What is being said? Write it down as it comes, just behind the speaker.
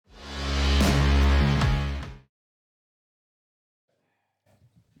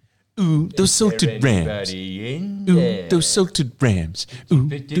Ooh, those salted rams. Anybody in Ooh, there? those salted rams. Ooh,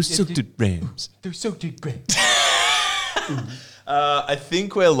 those salted rams. They're salted rams. I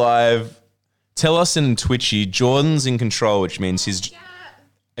think we're live. Tell us in Twitchy. Jordan's in control, which means he's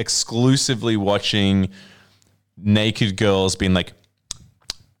exclusively watching naked girls being like.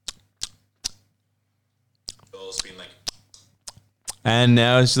 And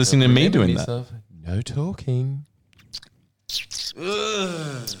now he's listening to me doing that. No talking.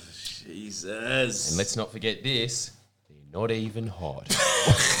 Ugh, Jesus. And let's not forget this. They're not even hot.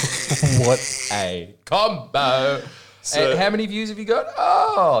 What a combo. So- And how many views have you got?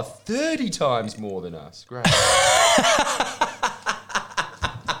 Oh, 30 times more than us. Great.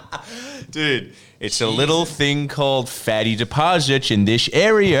 Dude, it's a little thing called fatty deposit in this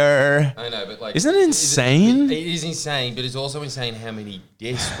area. I know, but like... Isn't it insane? It is insane, but it's also insane how many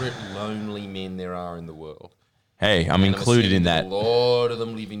desperate, lonely men there are in the world. Hey, I'm And included in assuming that. A lot of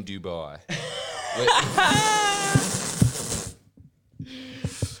them live in Dubai.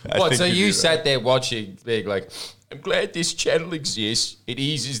 What, so you sat there watching, being like, I'm glad this channel exists. It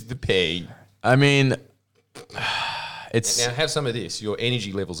eases the pain. I mean, it's... Now have some of this. Your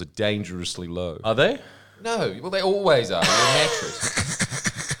energy levels are dangerously low. Are they? No, well, they always are. You're a mattress.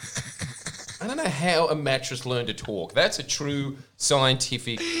 I don't know how a mattress learned to talk. That's a true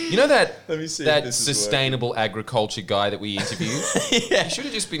scientific... You know that, Let me see if that this is sustainable agriculture guy that we interviewed? Yeah. You should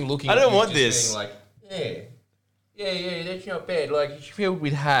have just been looking I at don't you want just this. being like, yeah, that's not bad. Like, it's filled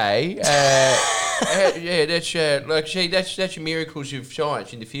with hay. Yeah, that's like, see, that's your miracles of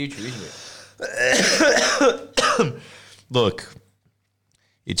science in the future, isn't it? Look,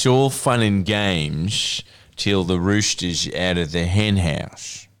 it's all fun and games till the rooster's out of the hen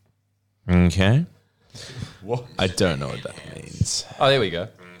house. Okay? What? I don't know what that means. Oh, there we go.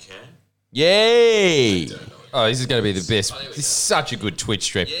 Okay. Yay! Oh, this is going to be the best. This is such a good Twitch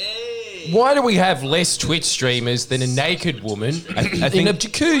stream. Why do we have less Twitch streamers than a naked woman in a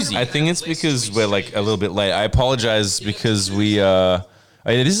jacuzzi? I think it's because we're like a little bit late. I apologize because we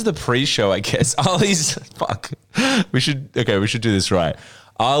this is the pre-show, I guess. Ali's fuck. We should do this right.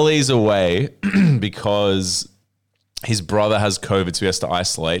 Ali's away because his brother has COVID, so he has to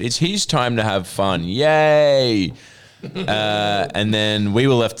isolate. It's his time to have fun. Yay! And then we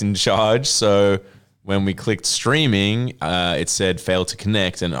were left in charge, so when we clicked streaming, it said failed to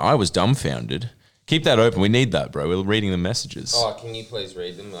connect, and I was dumbfounded. Keep that open. We need that, bro. We're reading the messages. Oh, can you please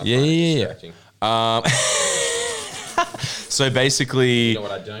read them? Yeah. So basically, You know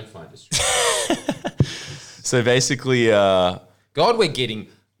what I don't find distracting? God, we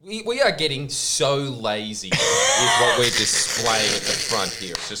are getting so lazy with what we're displaying at the front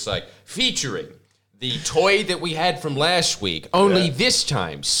here. It's just like featuring the toy that we had from last week, only this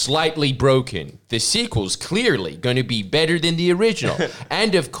time slightly broken. The sequel's clearly going to be better than the original.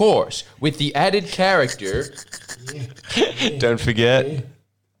 And of course, with the added character... don't forget.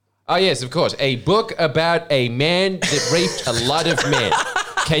 Oh, yes, of course. A book about a man that raped a lot of men.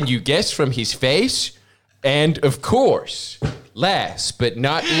 Can you guess from his face? And of course, last but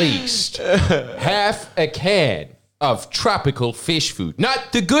not least, half a can of tropical fish food.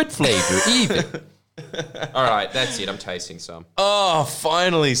 Not the good flavor either. All right, that's it. I'm tasting some. Oh,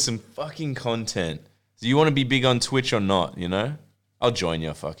 finally, some fucking content. Do you want to be big on Twitch or not, you know? I'll join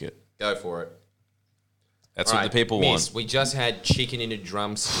you, fuck it. Go for it. That's All what right, the people Miss, want. we just had chicken in a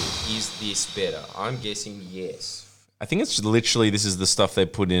drumstick. Is this better? I'm guessing yes. I think it's literally, this is the stuff they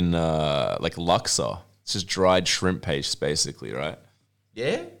put in, like, Luxor. It's just dried shrimp paste, basically, right?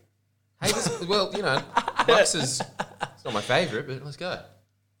 Yeah? Hey, well, you know, Lux is it's not my favourite, but let's go.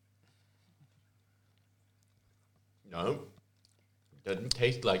 No. Doesn't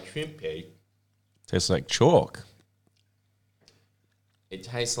taste like shrimp paste. Tastes like chalk. It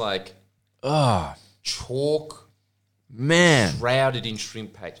tastes like Ah, chalk man. shrouded in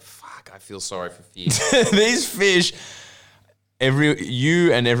shrimp paste. Fuck, I feel sorry for fish. These fish,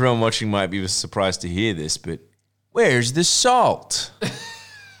 you and everyone watching might be surprised to hear this, but where's the salt?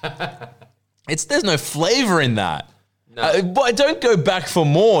 There's no flavor in that. No. But don't go back for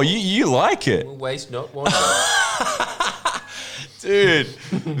more. You like it. We'll waste not one. Dude,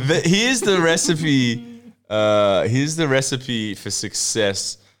 here's the recipe. Here's the recipe for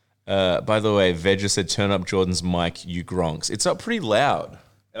success. By the way, Veggie said, "Turn up Jordan's mic, you gronks." It's up pretty loud,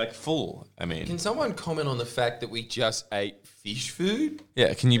 like full. I mean, Can someone comment on the fact that we just ate fish food?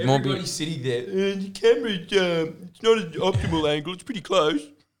 yeah. Can you more be? Everybody's sitting there. The camera, it's not an optimal angle. It's pretty close.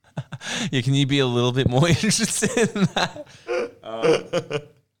 Yeah, can you be a little bit more interested in that?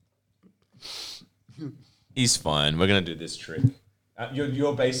 He's fine. We're gonna do this trick.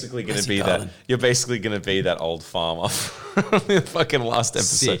 You're basically going to Where's he be going? that. You're basically going to be that old farmer from the fucking last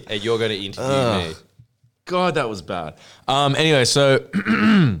episode. Sick. And you're going to interview me. God, that was bad. Anyway, so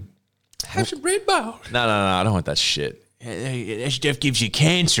Have some Red Bull. no, I don't want that shit. That stuff gives you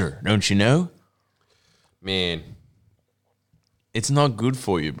cancer, don't you know? Man, It's not good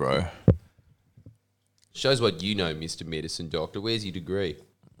for you, bro. shows what you know, Mr. Medicine Doctor. Where's your degree?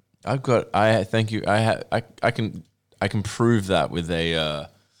 Thank you. I can prove that with a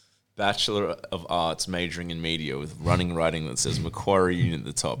Bachelor of Arts majoring in media with running writing that says Macquarie Uni at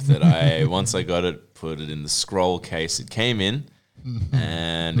the top. That once I got it, put it in the scroll case it came in,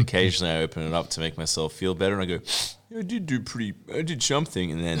 and occasionally I open it up to make myself feel better, and I go, I did something,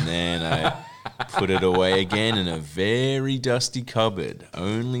 and then I put it away again in a very dusty cupboard,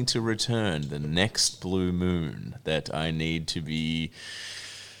 only to return the next blue moon that I need to be.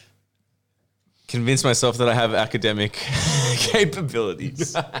 Convince myself that I have academic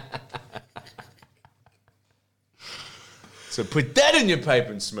capabilities. So put that in your pipe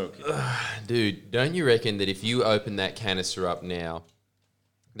and smoke it. Dude, don't you reckon that if you open that canister up now,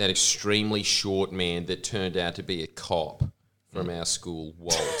 that extremely short man that turned out to be a cop from our school,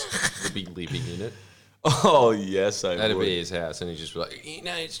 Walt, would be living in it? Oh, yes, I That'd would. be his house, and he'd just be like,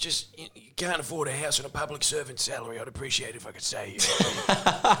 it's just, you can't afford a house on a public servant's salary. I'd appreciate it if I could stay here.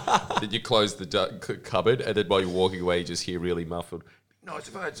 Then you close the cupboard, and then while you're walking away, you just hear really muffled, nice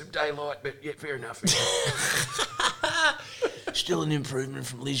if I had some daylight, but yeah, fair enough. Still an improvement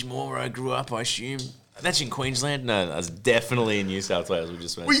from Lismore, where I grew up, I assume. That's in Queensland? No, that's definitely in New South Wales. We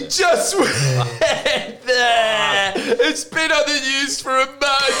just went there. Just went there! It's been on the news for a month!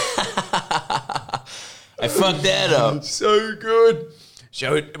 I fucked that up. So good.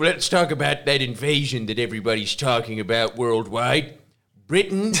 So let's talk about that invasion that everybody's talking about worldwide.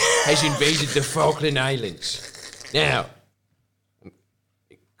 Britain has invaded the Falkland Islands. Now,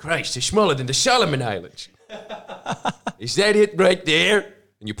 Christ, they're smaller than the Solomon Islands. Is that it right there?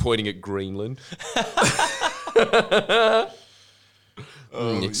 And you're pointing at Greenland.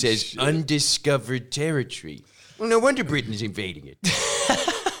 It says undiscovered territory. Well, no wonder Britain's invading it.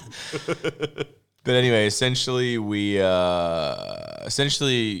 But anyway, essentially,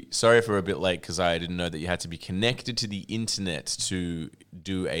 sorry for a bit late because I didn't know that you had to be connected to the internet to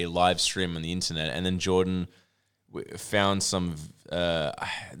do a live stream on the internet. And then Jordan found some,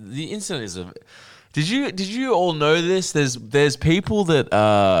 the internet is a, did you all know this? There's people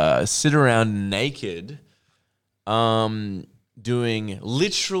that sit around naked, doing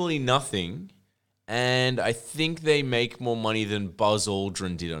literally nothing. And I think they make more money than Buzz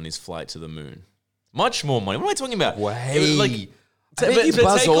Aldrin did on his flight to the moon. Much more money. What am I talking about? I bet you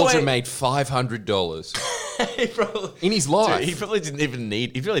Buzz Aldrin made $500 in his life. Dude, he probably didn't even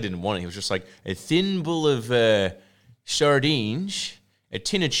need. He really didn't want it. He was just like a thin bowl of sardines, a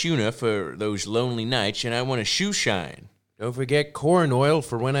tin of tuna for those lonely nights, and I want a shoe shine. Don't forget corn oil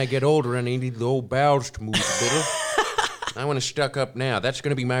for when I get older and I need the old bowels to move a little. I want to stuck up now. That's going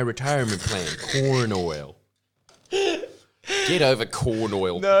to be my retirement plan. Corn oil. Get over corn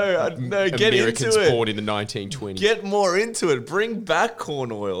oil. No, get Americans into it. born in the 1920s. Get more into it. Bring back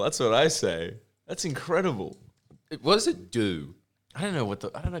corn oil. That's what I say. That's incredible. What does it do? I don't know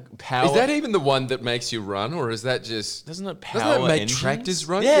power. Is that even the one that makes you run, or is that just... Doesn't it power Doesn't that make engines? tractors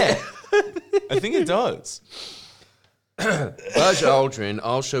run? Yeah. I think it does. Buzz Aldrin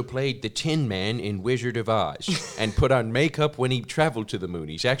also played the Tin Man in Wizard of Oz and put on makeup when he traveled to the moon.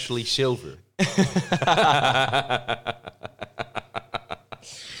 He's actually silver.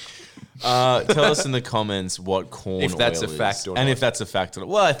 Tell us in the comments what corn If that's oil a fact or and not. if that's a fact or not.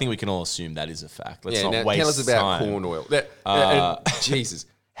 Well, I think we can all assume that is a fact. Let's not waste tell us about time. corn oil. Jesus,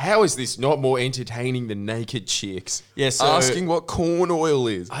 how is this not more entertaining than naked chicks? Yeah, so- asking what corn oil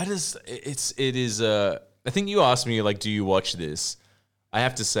is. I think you asked me, like, do you watch this? I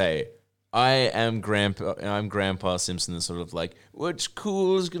have to say, I'm Grandpa Simpson, that's sort of like, what's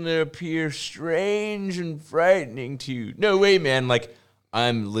cool is going to appear strange and frightening to you. No way, man. Like,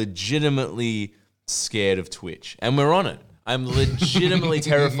 I'm legitimately scared of Twitch. And we're on it. I'm legitimately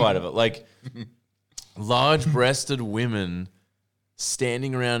terrified of it. Like, large-breasted women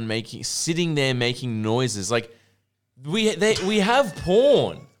standing around sitting there making noises. Like, we have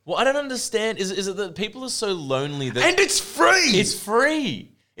porn. Well, I don't understand. Is it that people are so lonely that... And it's free! It's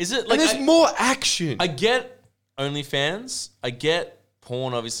free. Is it like... And there's more action. I get OnlyFans. I get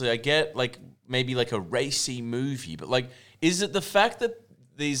porn, obviously. I get, like, maybe like a racy movie. But, like, is it the fact that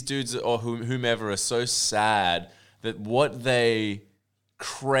these dudes or whomever are so sad that what they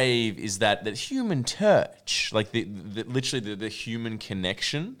crave is that human touch, like literally the human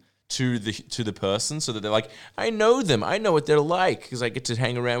connection to the person, so that they're like, I know them, I know what they're like because I get to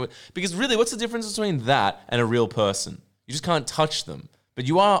hang around with. Because really, what's the difference between that and a real person? You just can't touch them, but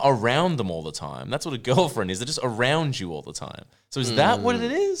you are around them all the time. That's what a girlfriend is. They're just around you all the time. So is that what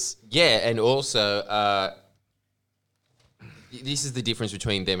it is? Yeah, and also, this is the difference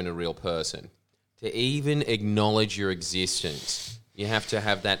between them and a real person. To even acknowledge your existence, you have to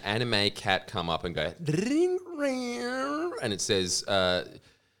have that anime cat come up and go, "Ring, ring," and it says,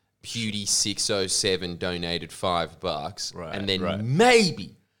 Pewdie607 donated $5. Right, and then right.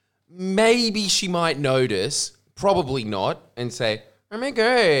 maybe she might notice, probably not, and say, "Oh my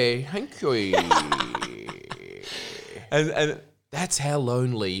God, thank you." And That's how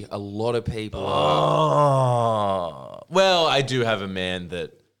lonely a lot of people are. oh, well, I do have a man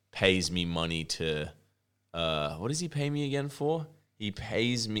that pays me money to. What does he pay me again for? He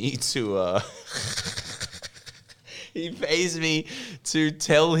pays me to. He pays me to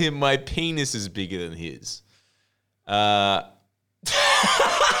tell him my penis is bigger than his. I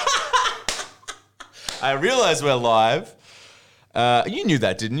realize we're live. You knew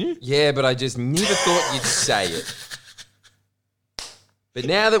that, didn't you? Yeah, but I just never thought you'd say it. But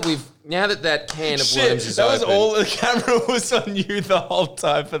now that that can of worms is that was open, all. The camera was on you the whole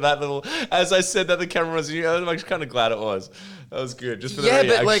time for that little. As I said that the camera was on you, I'm actually kind of glad it was. That was good. Just for the yeah,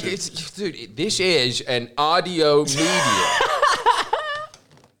 reaction. but like dude, this is an audio media.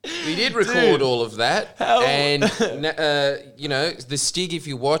 We did record all of that, and the Stig, if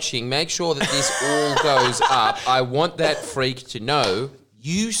you're watching, make sure that this all goes up. I want that freak to know,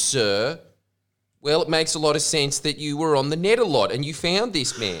 you, sir. Well, it makes a lot of sense that you were on the net a lot and you found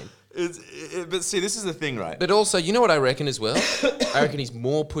this man. But see, this is the thing, right? But also, you know what I reckon as well? I reckon he's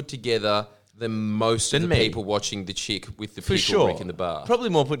more put together than most of the people watching the chick with the pickle brick in the bar. Probably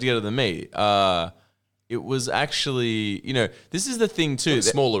more put together than me. It was actually, this is the thing too.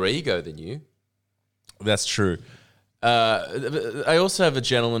 Smaller ego than you. That's true. I also have a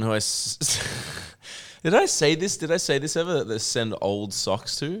gentleman who did I say this? Did I say this ever? That they send old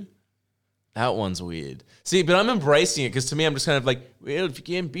socks to? That one's weird. See, but I'm embracing it because to me, I'm just kind of like, well, if you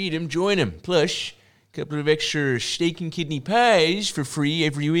can't beat him, join him. Plus, a couple of extra steak and kidney pies for free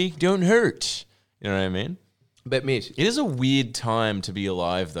every week don't hurt. You know what I mean? But Mitch, it is a weird time to be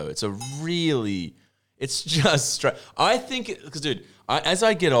alive, though. It's just, I think, because dude, as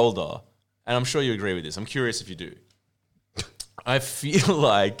I get older, and I'm sure you agree with this, I'm curious if you do, I feel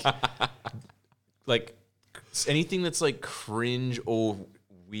like anything that's like cringe or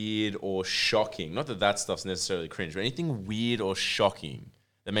weird or shocking, not that stuff's necessarily cringe, but anything weird or shocking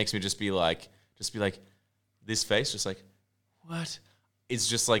that makes me just be like this face, just like, what? It's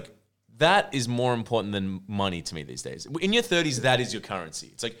just like, that is more important than money to me these days. In your 30s, that is your currency.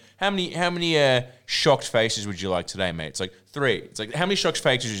 It's like, how many shocked faces would you like today, mate? It's like 3. It's like, how many shocked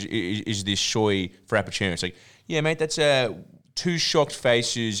faces is this showy frappuccino? It's like, yeah, mate, that's 2 shocked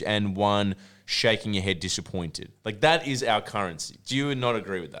faces and 1 shaking your head disappointed. Like, that is our currency. Do you not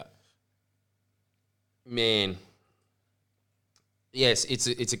agree with that? Man, yes, it's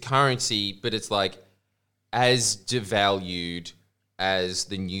a currency, but it's like as devalued as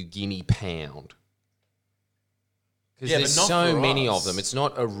the New Guinea pound. Because there's so many of them. It's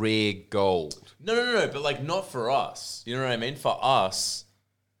not a rare gold. No, but like not for us. You know what I mean? For us,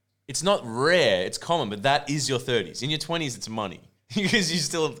 it's not rare, it's common, but that is your 30s. In your 20s, it's money. Because you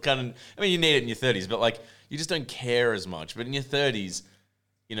still kind of, I mean, you need it in your 30s, but like, you just don't care as much. But in your 30s,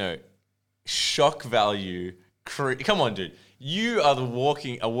 shock value, come on, dude. You are a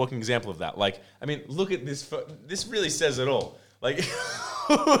walking example of that. Like, I mean, look at this. This really says it all. Like,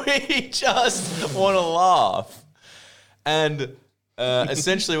 we just want to laugh. And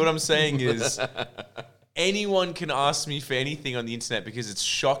essentially what I'm saying is anyone can ask me for anything on the internet because it's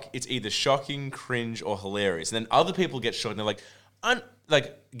either shocking, cringe, or hilarious. And then other people get shocked and they're like,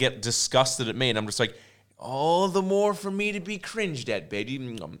 get disgusted at me. And I'm just like, all the more for me to be cringed at, baby.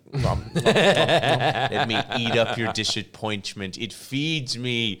 Let me eat up your disappointment. It feeds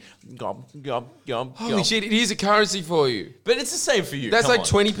me. Holy shit, it is a currency for you. But it's the same for you. That's like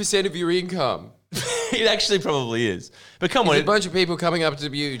 20% of your income. It actually probably is. But come on. There's a bunch of people coming up to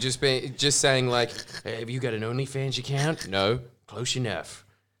you just saying like, hey, have you got an OnlyFans account? No. Close enough.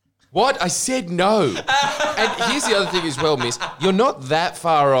 What? I said no. And here's the other thing as well, miss. You're not that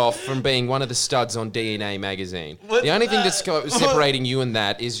far off from being one of the studs on DNA magazine. The only thing that's separating you and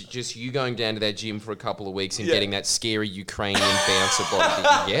that is just you going down to that gym for a couple of weeks and getting that scary Ukrainian bouncer body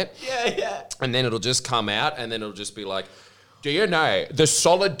that you get. Yeah. And then it'll just come out and then it'll just be like, DNA, the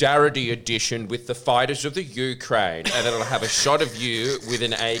Solidarity Edition with the fighters of the Ukraine. And then it'll have a shot of you with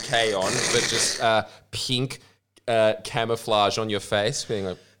an AK on, but just pink camouflage on your face, being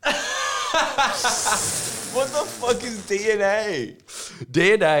like... What the fuck is DNA?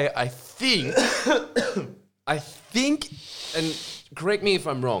 DNA, I think, and correct me if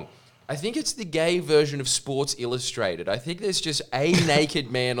I'm wrong, I think it's the gay version of Sports Illustrated. I think there's just a naked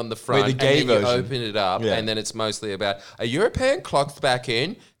man on the front, the gay and then version. you open it up, Yeah. and then it's mostly about, are European clocks back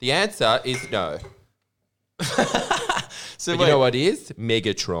in? The answer is no. So But you know what is?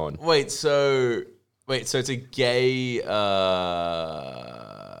 Megatron. So it's a gay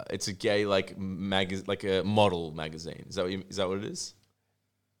like like a model magazine. Is that what it is?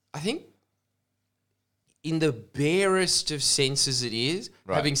 I think in the barest of senses it is.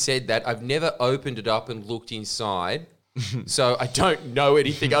 Right. Having said that, I've never opened it up and looked inside. So I don't know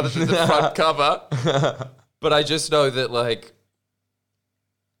anything other than the front cover. But I just know that, like,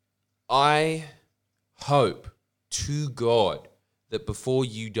 I hope to God that before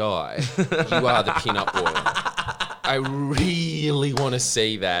you die, you are the pinup boy. I really want to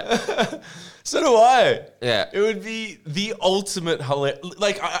see that. So do I. Yeah. It would be the ultimate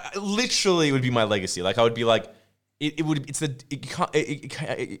like literally it would be my legacy. Like I would be like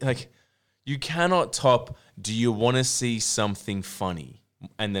like you cannot top. Do you want to see something funny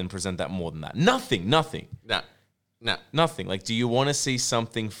and then present that more than that? Nothing. No. Nothing. Like, do you want to see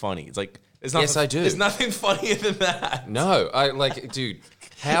something funny? It's like there's Yes, I do. There's nothing funnier than that. No, dude,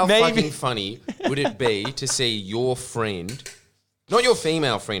 how Maybe. fucking funny would it be to see your friend, not your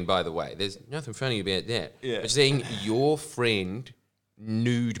female friend, by the way, there's nothing funny about that, Yeah. but seeing your friend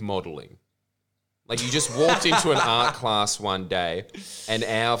nude modeling. Like, you just walked into an art class one day and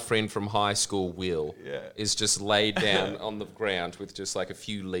our friend from high school, Will, is just laid down on the ground with just like a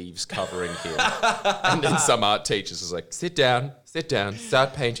few leaves covering him. And then some art teachers is like, sit down,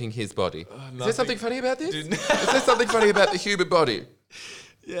 start painting his body. Is there something funny about this? Is there something funny about the human body?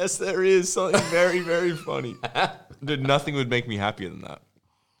 Yes, there is something very, very funny. Dude, nothing would make me happier than that.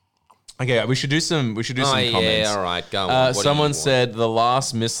 Okay, we should do some comments. Yeah, all right, go on. What do you Someone want? said the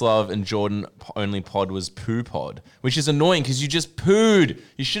last Miss Love and Jordan only pod was poo pod, which is annoying because you just pooed.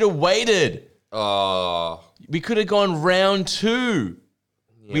 You should have waited. Oh, We could have gone round two.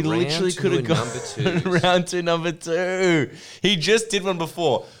 yeah, We round literally two could have and gone number two. round two, number two. He just did one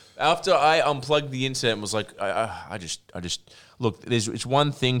before. After I unplugged the internet and was like, I just look. It's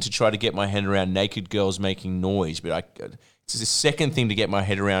one thing to try to get my head around naked girls making noise, but it's the second thing to get my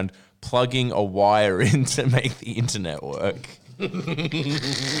head around plugging a wire in to make the internet work. And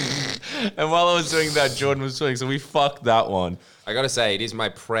while I was doing that, Jordan was doing, so we fucked that one. I gotta say, it is my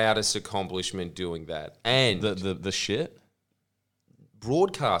proudest accomplishment doing that, and The shit.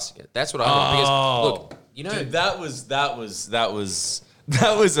 broadcasting it. That's what I want. Because look, you know, Dude, that was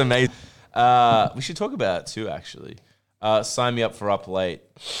amazing. We should talk about it too, actually. Sign me up for Up Late.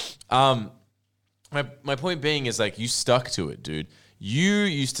 My point being is, like, you stuck to it, dude. You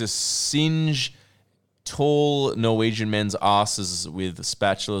used to singe tall Norwegian men's asses with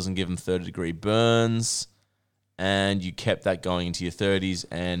spatulas and give them 30-degree burns, and you kept that going into your 30s,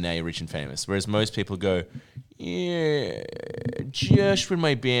 and now you're rich and famous. Whereas most people go, yeah, just when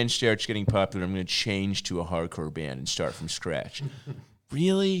my band starts getting popular, I'm going to change to a hardcore band and start from scratch.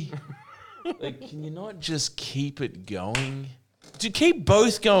 Really? Like, can you not just keep it going? Dude, keep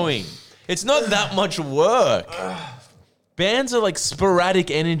both going. It's not that much work. Bands are like sporadic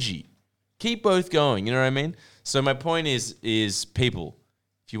energy. Keep both going, you know what I mean? So my point is people,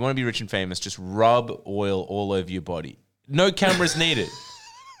 if you want to be rich and famous, just rub oil all over your body. No cameras needed.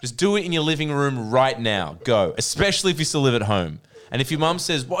 Just do it in your living room right now. Go. Especially if you still live at home. And if your mom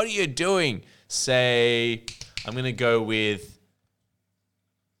says, what are you doing? Say, I'm going to go with,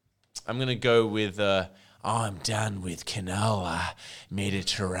 I'm done with canola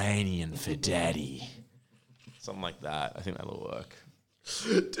Mediterranean for daddy. Something like that. I think that'll work.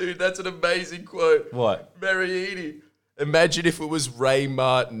 dude, that's an amazing quote. What? Mary Edie. Imagine if it was Ray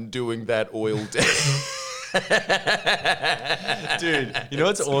Martin doing that oil dance. Dude, you know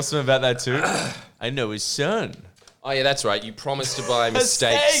what's awesome about that too? I know his son. Oh yeah, that's right. You promised to buy him a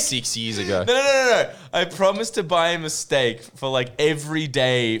steak steak! 6 years ago. No. I promised to buy him a steak for like every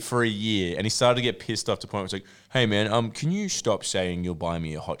day for a year. And he started to get pissed off to the point where it's like, hey man, can you stop saying you'll buy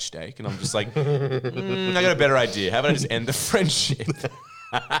me a hot steak? And I'm just like, I got a better idea. How about I just end the friendship?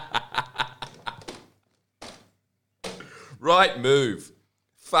 Right move.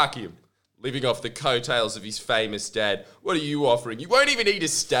 Fuck him. Living off the coattails of his famous dad. What are you offering? You won't even eat a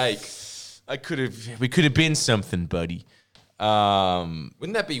steak. We could have been something, buddy.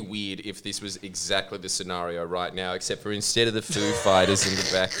 Wouldn't that be weird if this was exactly the scenario right now, except for instead of the Foo Fighters in the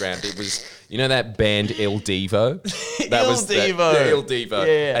background, it was, you know, that band El Devo? That El Devo. El Devo.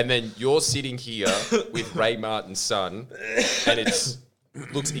 Yeah. And then you're sitting here with Ray Martin's son, and it's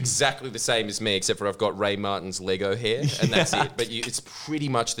looks exactly the same as me, except for I've got Ray Martin's Lego hair, and that's it. But it's pretty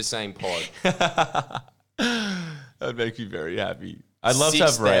much the same pod. That would make me very happy. I'd love to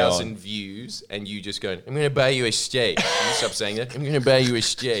have Ray 6,000 on. views, and you just going, I'm going to buy you a steak. Can you stop saying that? I'm going to buy you a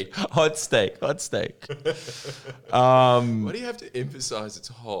steak. Hot steak. Why do you have to emphasize it's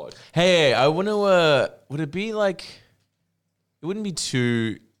hot? Hey, I want to. Would it be like? It wouldn't be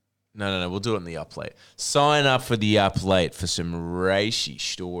too. No. We'll do it in the up late. Sign up for the up late for some racy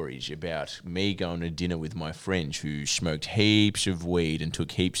stories about me going to dinner with my friends who smoked heaps of weed and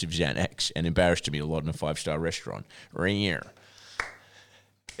took heaps of Xanax and embarrassed me a lot in a 5-star restaurant. Rare.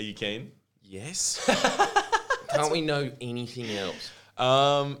 Are you keen? Yes. Can't we know anything else?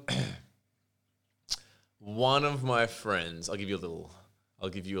 One of my friends. I'll give you a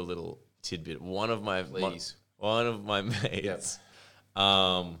little tidbit. One of my mates.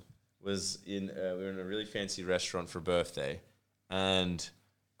 Was in we were in a really fancy restaurant for a birthday, and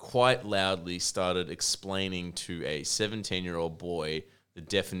quite loudly started explaining to a 17-year-old boy the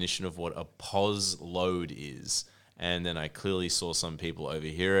definition of what a pos load is. And then I clearly saw some people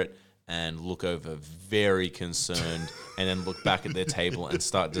overhear it and look over very concerned, and then look back at their table and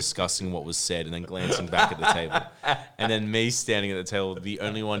start discussing what was said, and then glancing back at the table. And then me standing at the table, the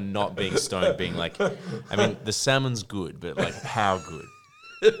only one not being stoned, being like, I mean, the salmon's good, but like, how good?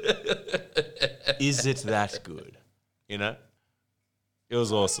 Is it that good? You know? It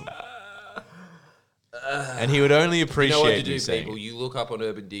was awesome. And he would only appreciate You know what to me do, saying people? it. You look up on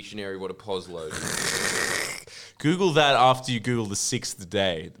Urban Dictionary what a pos load is. Google that after you Google the sixth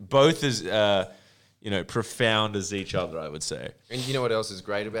day. Both as, profound as each other, I would say. And you know what else is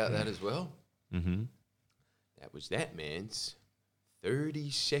great about that as well? Mm-hmm. That was that man's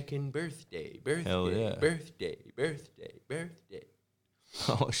 32nd birthday. Hell yeah. Birthday.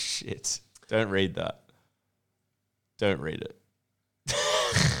 Oh, shit. Don't read that. Don't read it.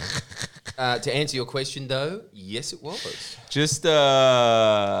 To answer your question, though, yes, it was. Just, a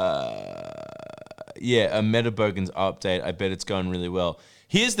Metabogans update. I bet it's going really well.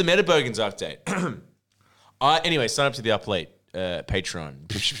 Here's the Metabogans update. Anyway, sign up to the Up Late Patreon.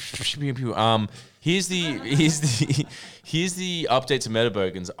 Here's the update to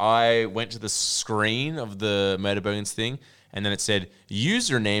Metabogans. I went to the screen of the Metabogans thing, and then it said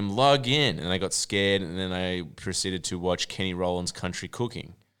username log in, and I got scared, and then I proceeded to watch Kenny Rowland's Country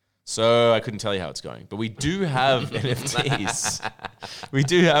Cooking. So I couldn't tell you how it's going, but we do have NFTs. We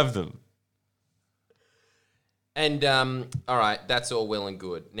do have them. And, all right, that's all well and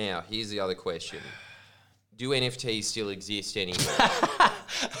good. Now, here's the other question. Do NFTs still exist anymore?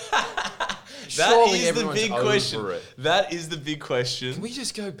 That is the big question. That is the big question. Can we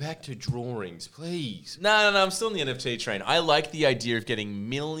just go back to drawings, please? No, I'm still in the NFT train. I like the idea of getting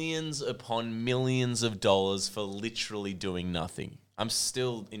millions upon millions of dollars for literally doing nothing. I'm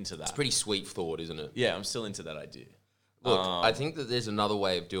still into that. Pretty sweet thought, isn't it? Yeah, I'm still into that idea. Look, I think that there's another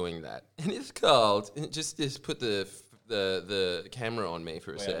way of doing that. And it's called, just put the camera on me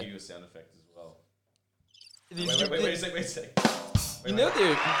for a Wait, I'll sec. give you a sound effect as well. You Wait a sec. know,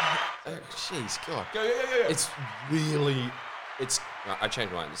 dude. Jeez, God. Go. It's really, I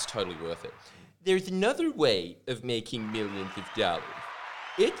changed my mind. It's totally worth it. There's another way of making millions of dollars.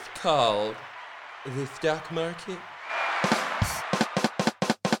 It's called the stock market.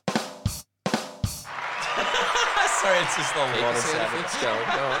 Sorry, it's just a lot of sound. Effects going.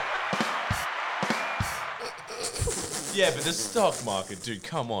 Go on. Yeah, but the stock market, dude,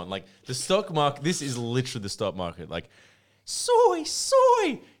 come on. Like, the stock market, this is literally the stock market. Like, soy.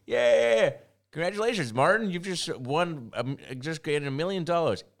 Yeah. Congratulations, Martin. You've just won, just gained $1 million.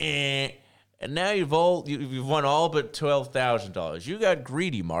 And now you've won all but $12,000. You got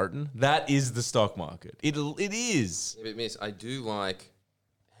greedy, Martin. That is the stock market. It is. Yeah, but miss, I do like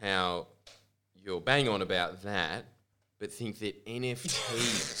how you're bang on about that, but think that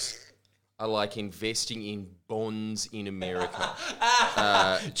NFTs are like investing in bonds in America.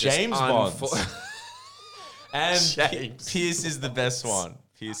 James Bonds. And James Pierce is the best one.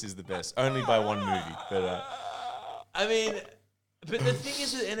 Pierce is the best. Only by one movie. But, I mean, but the thing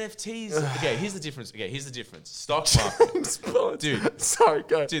is with NFTs... Okay, here's the difference. Stock market. Dude. Sorry,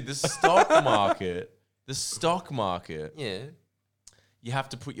 go. Dude, the stock market... Yeah. You have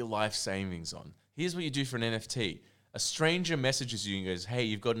to put your life savings on. Here's what you do for an NFT. A stranger messages you and goes, hey,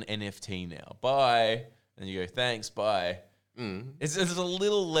 you've got an NFT now. Bye. And you go, thanks, bye. It's a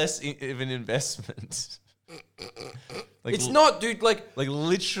little less of an investment. It's not, dude. Like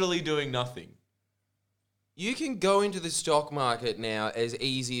literally doing nothing. you can go into the stock market now as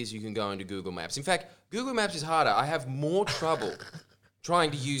easy as you can go into Google Maps. In fact, Google Maps is harder. I have more trouble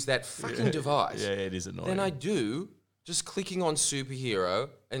trying to use that fucking device Yeah, it is annoying. than I do just clicking on superhero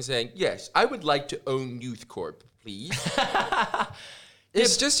and saying, yes, I would like to own Youth Corp, please.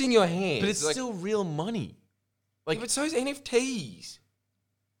 It's just in your hands. But it's like, still real money. Like, but so is NFTs.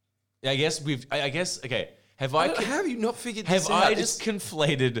 I guess okay. How have you not figured this out? Have I just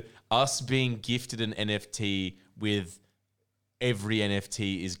conflated us being gifted an NFT with every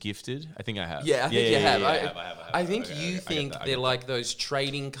NFT is gifted? I think I have. Yeah, I think you have. I have. I think you think they're like those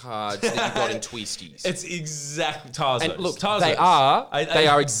trading cards that you got in Twisties. It's exactly Tarzos. And look, Tarzos. they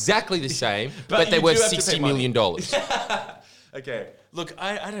are exactly the same, but they're worth $60 million. Okay. Look,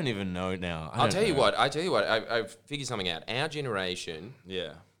 I don't even know now. I'll tell you what. I've figured something out. Our generation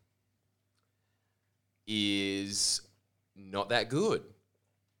is not that good.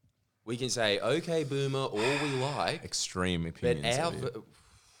 We can say, okay, boomer, all we like. Extreme But opinions.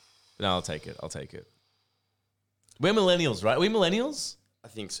 No, I'll take it. We're millennials, right? Are we millennials? I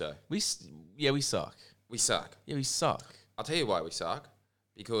think so. We suck. We suck. Yeah, we suck. I'll tell you why we suck.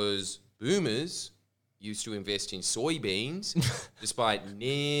 Because boomers used to invest in soybeans despite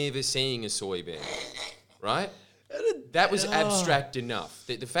never seeing a soybean, right? That was abstract enough.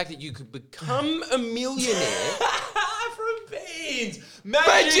 The fact that you could become a millionaire from beans.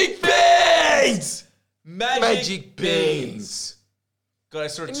 Magic beans! Magic beans. God, I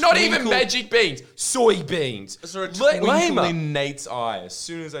saw a Not even magic beans. Soybeans. I saw a twinkle in Nate's eye as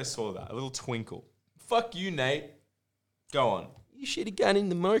soon as I saw that. A little twinkle. Fuck you, Nate. Go on. You should have gone in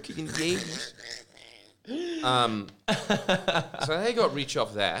the market in the 80s. So they got rich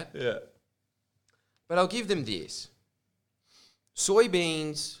off that. Yeah. But I'll give them this.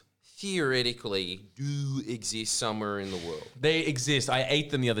 Soybeans theoretically do exist somewhere in the world. They exist. I ate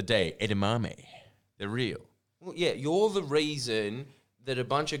them the other day. Edamame. They're real. Well, yeah, you're the reason that a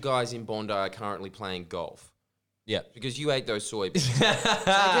bunch of guys in Bondi are currently playing golf. Yeah. Because you ate those soybeans. So I get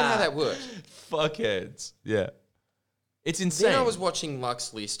how that works. Fuckheads. Yeah. It's insane. Then I was watching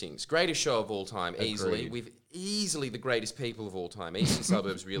Lux Listings. Greatest show of all time, easily. Agreed. With easily the greatest people of all time. Eastern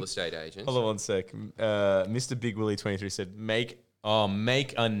Suburbs real estate agents. Hold on 1 sec. Mr. Big Willie 23 said, make a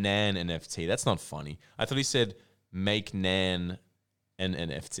Nan NFT. That's not funny. I thought he said, make Nan an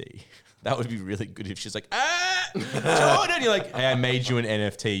NFT. That would be really good if she's like, Jordan! You're like, hey, I made you an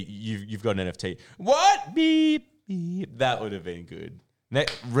NFT. You've got an NFT. What? Beep, beep. That would have been good.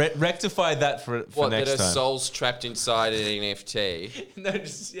 Rectify that for what, next that her time. soul's trapped inside an NFT? No,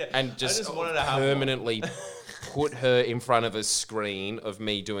 just, yeah. And just wanted to have permanently put her in front of a screen of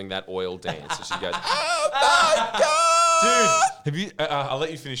me doing that oil dance. And she goes, oh my God! Dude, have you? I'll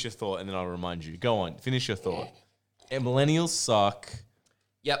let you finish your thought and then I'll remind you. Go on, finish your thought. Millennials suck.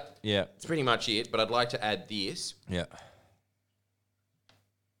 Yep. Yeah. That's pretty much it, but I'd like to add this. Yeah.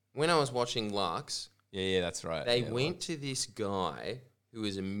 When I was watching Lux, Yeah, that's right. they went to this guy who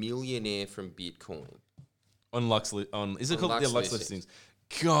is a millionaire from Bitcoin. On Lux, is it called Lux Lux Listings. Listings?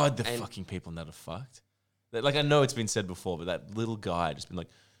 God, the fucking people in that are fucked. Like, I know it's been said before, but that little guy just been like,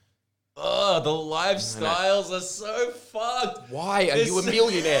 oh, the lifestyles are so fucked. Why are you a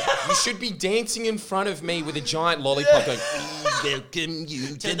millionaire? You should be dancing in front of me with a giant lollipop going, welcome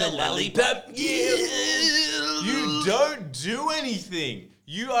you to the lollipop. You don't do anything.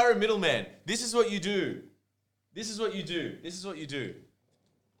 You are a middleman. This is what you do. This is what you do. This is what you do.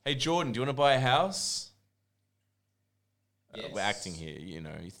 Hey, Jordan, do you want to buy a house? Yes. We're acting here,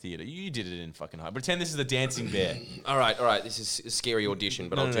 theater. You did it in fucking high. Pretend this is the dancing bear. All right. This is a scary audition,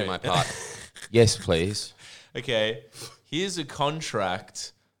 but I'll No. do my part. Yes, please. Okay, here's a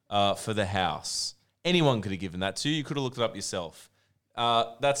contract for the house. Anyone could have given that to you. You could have looked it up yourself.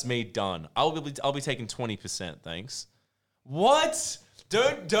 That's me done. I'll be taking 20%. Thanks. What?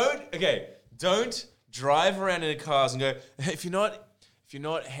 Don't drive around in cars and go. If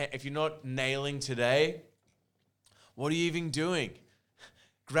you're not nailing today, what are you even doing?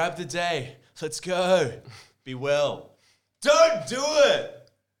 Grab the day. Let's go. Be well. Don't do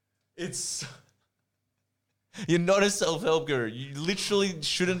it. You're not a self-help guru. You literally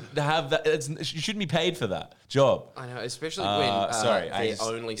shouldn't have that. You shouldn't be paid for that job. I know, especially when their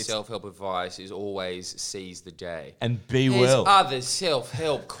only self-help advice is always seize the day. And be There's well. other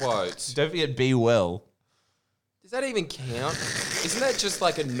self-help quotes. Don't forget, be well. Does that even count? Isn't that just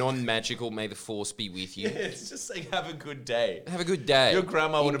like a non-magical, may the force be with you? Yeah, it's just like have a good day. Have a good day. Your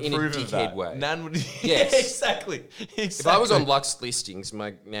grandma would in approve a of that. dickhead way. Nan would. Yes. Exactly. If I was on Lux Listings,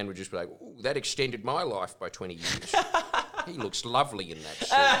 my nan would just be like, ooh, that extended my life by 20 years. He looks lovely in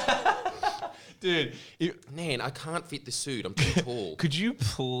that suit. Dude. Man, I can't fit the suit. I'm too tall. Could you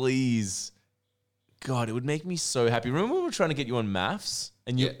please... God, it would make me so happy. Remember when we were trying to get you on maths?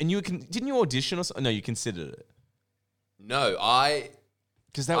 And you didn't you audition or something? No, you considered it. No, I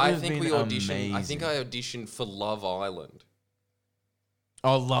Because that would I have think been we auditioned. amazing. I think I auditioned for Love Island.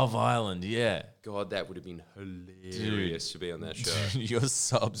 Oh, Love Island, yeah. God, that would have been hilarious to be on that show. Your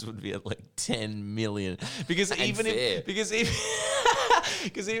subs would be at like 10 million. Because even fair. if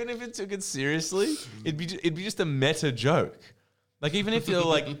because even if it took it seriously, it'd be just a meta joke. Like even if you're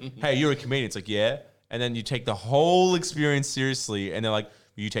like, hey, you're a comedian, it's like, yeah. And then you take the whole experience seriously and they're like,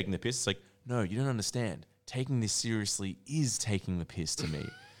 were you taking the piss? It's like, no, you don't understand. Taking this seriously is taking the piss to me.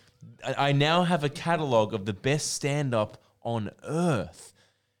 I now have a catalog of the best stand-up on earth.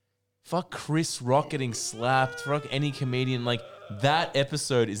 Fuck Chris Rock getting slapped. Fuck any comedian. Like that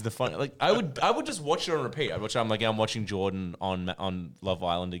episode is the fun. Like I would just watch it on repeat. I'm watching Jordan on Love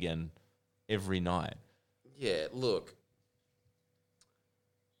Island again every night. Yeah, look.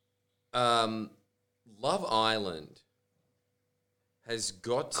 Love Island has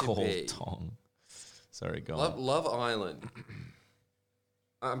got to Cold be tongue. Sorry, go on. Love Island.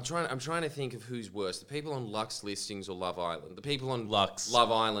 I'm trying to think of who's worse: the people on Lux Listings or Love Island. The people on Lux.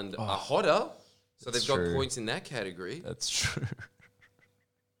 Love Island are hotter, so they've got true. points in that category. That's true.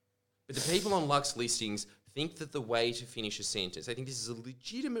 But the people on Lux Listings think that the way to finish a sentence. I think this is a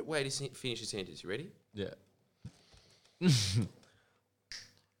legitimate way to finish a sentence. You ready? Yeah.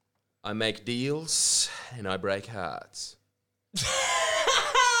 I make deals and I break hearts.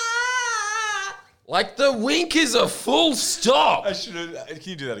 Like the wink is a full stop. I should have. Can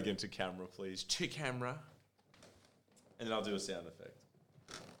you do that again to camera, please? To camera. And then I'll do a sound effect.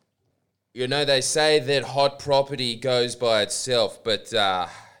 You know, they say that hot property goes by itself, but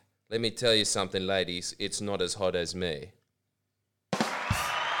let me tell you something, ladies. It's not as hot as me.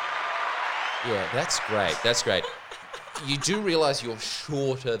 Yeah, that's great. That's great. You do realize you're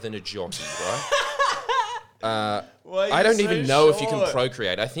shorter than a jockey, right? I don't even know if you can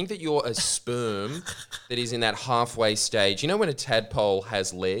procreate. I think that you're a sperm that is in that halfway stage. You know when a tadpole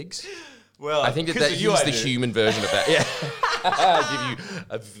has legs? Well, I think that he's the human version of that. Yeah. I'll give you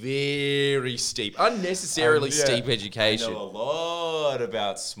a very steep, unnecessarily steep education. I know a lot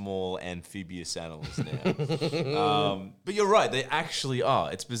about small amphibious animals now. But you're right, they actually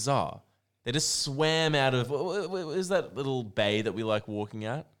are. It's bizarre. They just swam out of, what is that little bay that we like walking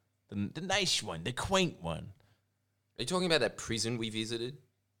at? The nice one, the quaint one. Are you talking about that prison we visited?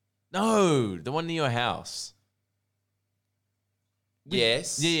 No, the one near your house.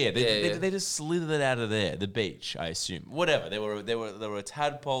 Yes. Yeah. They just slithered out of there, the beach, I assume. Whatever. They were a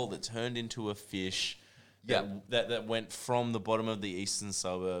tadpole that turned into a fish. That went from the bottom of the eastern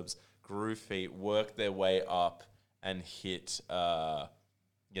suburbs, grew feet, worked their way up, and hit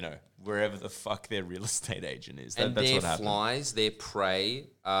wherever the fuck their real estate agent is. And that's their what happened. flies, their prey,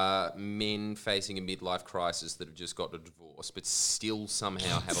 are men facing a midlife crisis that have just got a divorce, but still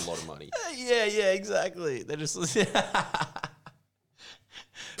somehow have a lot of money. Yeah, exactly. They're just they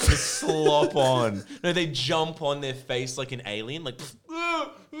slop on. No, they jump on their face like an alien, like, and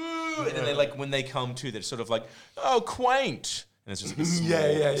then they when they come to, they're sort of like, oh, quaint, and it's just like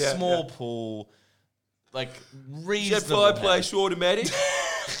a small pool, like reasonable. Fireplace automatic.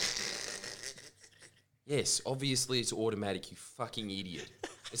 Yes, obviously it's automatic. You fucking idiot.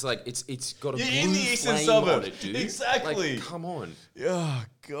 It's like it's got a You're blue in the eastern flame suburbs. on it, dude. Exactly. Like, come on. Oh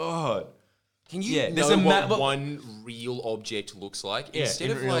God. Can you know what one real object looks like instead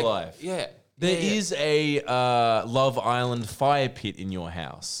in of real life? Yeah. There is a Love Island fire pit in your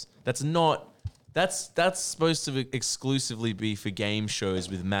house. That's supposed to exclusively be for game shows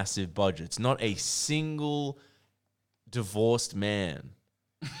with massive budgets. Not a single divorced man.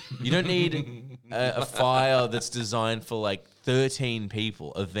 You don't need a fire that's designed for like 13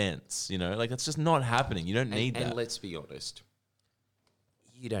 people events. That's just not happening. You don't need that. And let's be honest,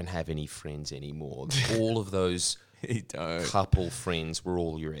 you don't have any friends anymore. All of those You don't. couple friends were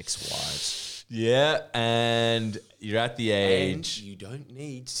all your ex-wives. Yeah, and you're at the And age. you don't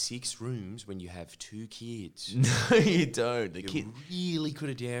need 6 rooms when you have 2 kids. No, you don't. You really could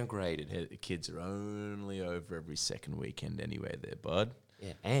have downgraded. The kids are only over every second weekend anyway there, bud.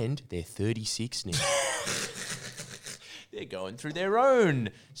 Yeah, and they're 36 now. They're going through their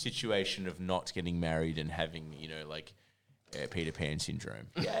own situation of not getting married and having, Peter Pan syndrome.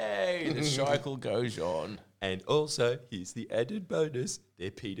 Yay, the cycle goes on. And also, here's the added bonus. Their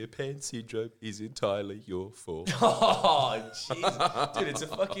Peter Pan syndrome is entirely your fault. Oh, jeez. Dude, it's a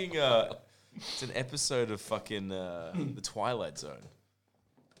fucking, it's an episode of fucking The Twilight Zone.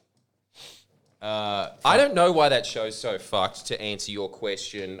 I don't know why that show's so fucked. To answer your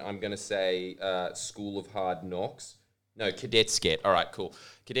question, I'm going to say School of Hard Knocks. No, Cadet Scat. All right, cool.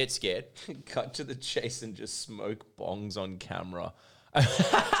 Cadet Scat. Cut to the chase and just smoke bongs on camera.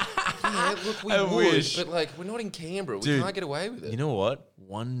 Yeah, look, we I would, wish. but like, we're not in Canberra. We Dude, can't get away with it. You know what?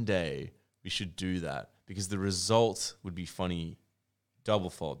 One day we should do that because the result would be funny, double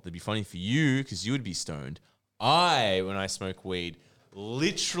fault. They'd be funny for you because you would be stoned. When I smoke weed,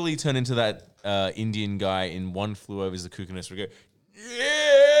 literally turn into that Indian guy in One Flew Over the Cuckoo's Nest. We go,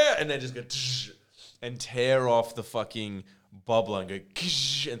 yeah, and then just go and tear off the fucking bubbler and go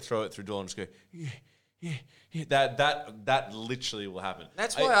and throw it through door and just go, yeah. That literally will happen.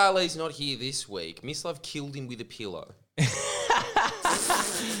 That's why Ali's not here this week. Miss Love killed him with a pillow.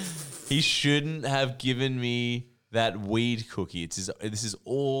 He shouldn't have given me that weed cookie. This is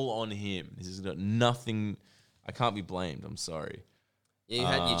all on him. This has got nothing. I can't be blamed. I'm sorry. Yeah, you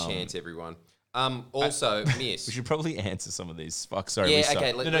had your chance, everyone. Also, Miss. We should probably answer some of these. Fuck, sorry. Yeah, we suck.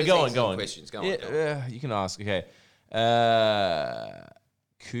 okay. No, go on. Questions. Go on. You can ask. Okay.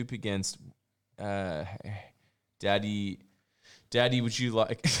 Coop against Daddy, would you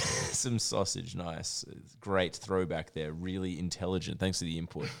like some sausage? Nice. Great throwback there. Really intelligent. Thanks for the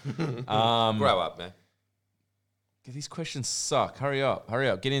input. Grow up, man. These questions suck. Hurry up.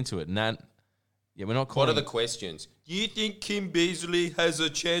 Get into it. Nat. Yeah, we're not calling. What are the questions? Do you think Kim Beazley has a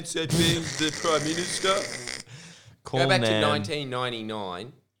chance at being the Prime Minister? Go back to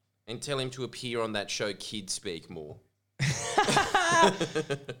 1999 and tell him to appear on that show Kids Speak More.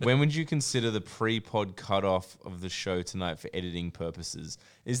 When would you consider the pre-pod cutoff of the show tonight for editing purposes?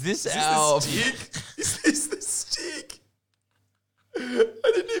 Is this our stick? Is this the stick?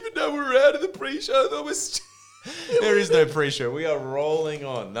 I didn't even know we were out of the pre-show. That was. There is no pre-show. We are rolling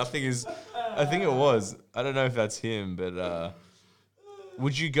on. Nothing is. I think it was. I don't know if that's him, but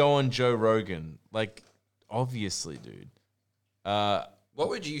would you go on Joe Rogan? Like, obviously, dude. What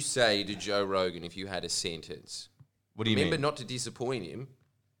would you say to Joe Rogan if you had a sentence? What do you mean? Remember not to disappoint him.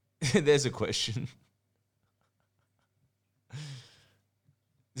 There's a question.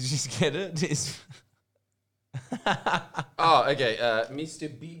 Did you just get it? Oh, okay.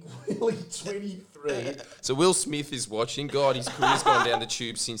 Mr. Big Willie 23. So Will Smith is watching. God, his career's gone down the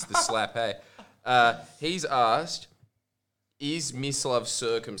tube since the slap, hey? He's asked, is Miss Love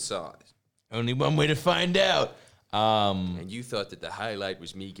circumcised? Only one way to find out. And you thought that the highlight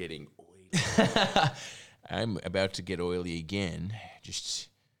was me getting oily. I'm about to get oily again. Just...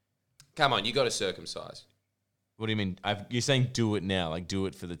 Come on, you got to circumcise. What do you mean? You're saying do it now, like do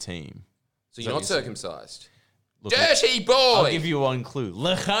it for the team. So you're not circumcised. Look, Dirty boy! I'll give you one clue.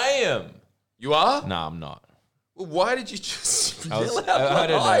 L'chaim. You are? No, I'm not. Well, why did you just I yell out don't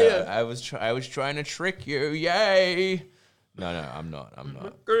know. L'chaim? I was trying to trick you. Yay! No, I'm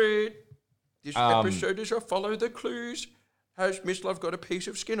not. Great. This episode is a follow the clues. Has Miss Love got a piece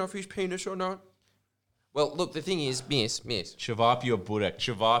of skin off his penis or not? Well, look, the thing is, Miss. Chavapi or Budak?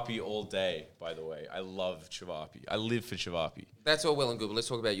 Chavapi all day, by the way. I love Chavapi. I live for Chavapi. That's all well and good, but let's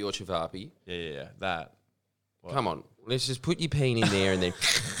talk about your Chavapi. Yeah, that. What? Come on, let's just put your peen in there and then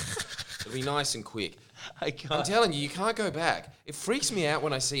it'll be nice and quick. I can't. I'm telling you can't go back. It freaks me out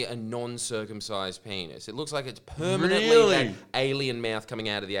when I see a non-circumcised penis. It looks like it's permanently that alien mouth coming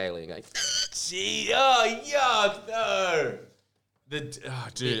out of the alien going, gee, oh, yuck, no.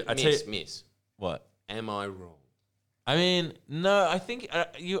 Dude, I tell you. Miss. What? Am I wrong? I mean, no, I think,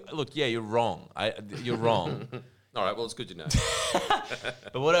 you're wrong. You're wrong. All right, well, it's good to know.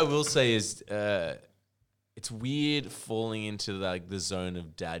 But what I will say is, it's weird falling into like the zone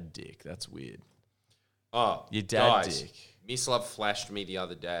of dad dick. That's weird. Oh, your dad guys, dick. Miss Love flashed me the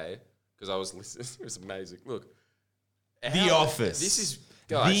other day because I was listening. It was amazing. Look, The Office. This is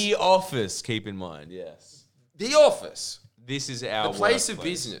guys. The Office. Keep in mind, yes. The Office. This is our the place of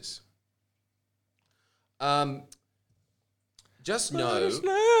workplace. business. Just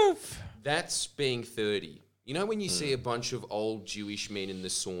know that's being 30. You know when you see a bunch of old Jewish men in the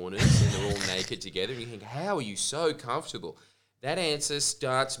saunas and they're all naked together and you think, how are you so comfortable? That answer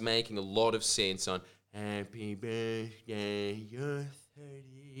starts making a lot of sense on Happy Birthday, you're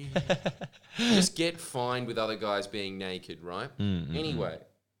 30. Just get fined with other guys being naked, right? Anyway,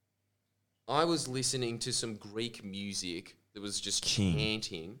 I was listening to some Greek music that was just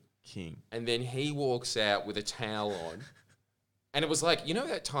chanting. And then he walks out with a towel on. And it was like, you know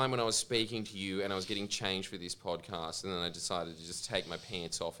that time when I was speaking to you and I was getting changed for this podcast and then I decided to just take my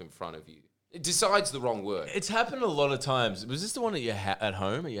pants off in front of you? It decides the wrong word. It's happened a lot of times. Was this the one at your at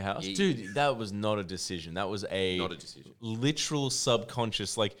home, at your house? Yeah. Dude, that was not a decision. That was Not a decision. literal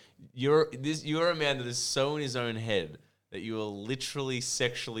subconscious. Like, you're a man that is so in his own head that you will literally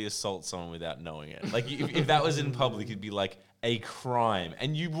sexually assault someone without knowing it. Like, if that was in public, it'd be like a crime,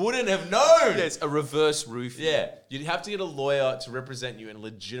 and you wouldn't have known. Yes, a reverse roof. Yeah, you'd have to get a lawyer to represent you and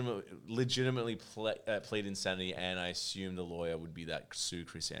legitimately plead insanity, and I assume the lawyer would be that Sue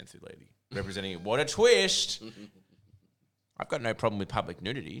Chrysanthi lady representing you. What a twist! I've got no problem with public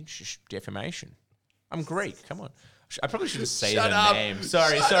nudity. It's just defamation. I'm Greek. Come on. I probably shouldn't say Shut her up. name.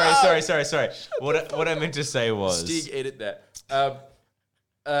 Sorry. What I meant to say was... Stig, edit that. Now.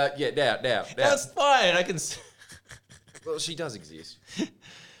 That's fine. I can... Well, she does exist.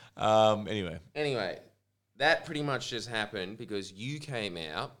 Anyway, that pretty much just happened because you came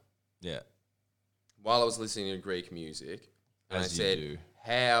out yeah. while I was listening to Greek music, and As I you said, do.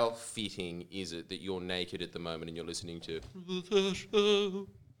 how fitting is it that you're naked at the moment and you're listening to...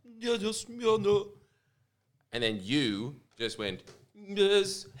 And then you just went,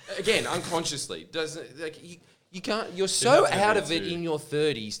 yes. Again, unconsciously. Doesn't like you can't. You're so out of it in your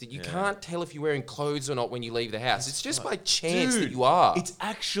 30s that you can't tell if you're wearing clothes or not when you leave the house. It's just by chance that you are. It's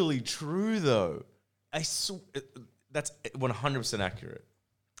actually true, though. That's 100% accurate.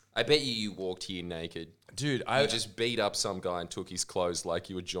 I bet you walked here naked. Dude, You just beat up some guy and took his clothes like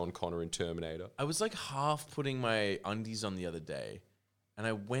you were John Connor in Terminator. I was like half putting my undies on the other day, and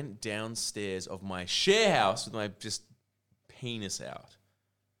I went downstairs of my share house with my just penis out.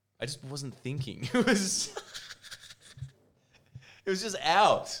 I just wasn't thinking. It was just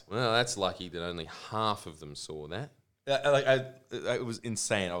out. Well, that's lucky that only half of them saw that. It was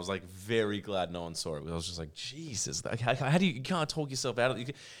insane. I was like very glad no one saw it. I was just like, Jesus, like, how do you can't talk yourself out of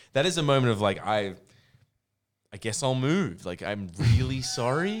it? That is a moment of like, I guess I'll move. Like, I'm really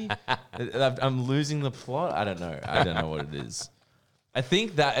sorry. I'm losing the plot. I don't know what it is. I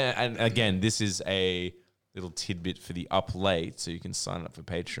think that, and again, this is a little tidbit for the up late, so you can sign up for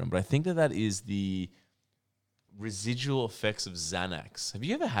Patreon. But I think that is the residual effects of Xanax. Have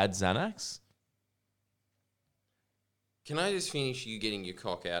you ever had Xanax? Can I just finish you getting your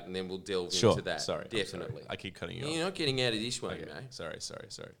cock out and then we'll delve Sure. into that? Sorry. Definitely. I keep cutting you off. You're not getting out of this one, Okay. mate. Sorry.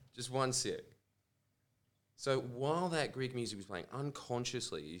 Just one sec. So while that Greek music was playing,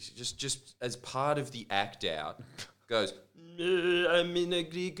 unconsciously, just as part of the act out, goes, I'm in a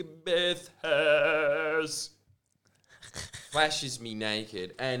Greek bathhouse. Flashes me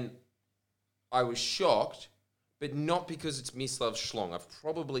naked, and I was shocked, but not because it's Miss Love Schlong. I've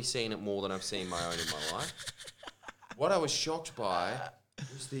probably seen it more than I've seen my own in my life. What I was shocked by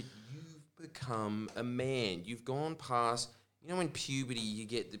was that you've become a man. You've gone past, you know, in puberty you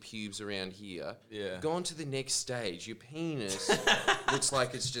get the pubes around here. Yeah. You've gone to the next stage. Your penis looks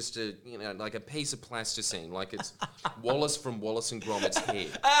like it's just like a piece of plasticine, like it's Wallace from Wallace and Gromit's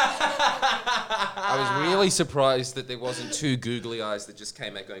head. I was really surprised that there wasn't two googly eyes that just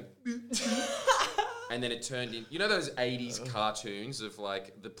came out going, and then it turned in. You know those 80s cartoons of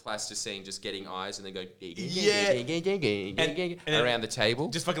like the plasticine just getting eyes and then going around the table?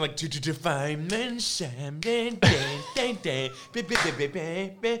 Just fucking like just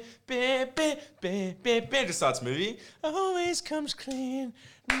starts moving. Always comes clean.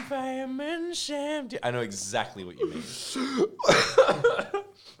 Fireman Sam. I know exactly what you mean.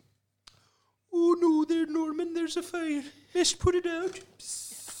 Oh no, there, Norman, there's a fire. Best put it out.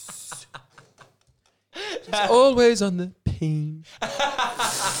 It's always on the pain.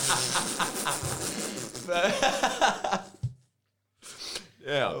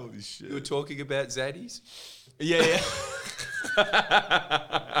 Yeah. Holy shit. You were talking about zaddies? Yeah.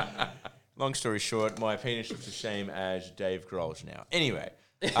 Long story short, my penis looks the same as Dave Grohl's now. Anyway.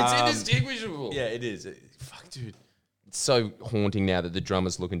 It's indistinguishable. Yeah, it is. Fuck, dude. It's so haunting now that the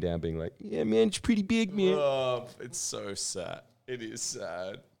drummer's looking down being like, yeah, man, it's pretty big, man. Oh, it's so sad. It is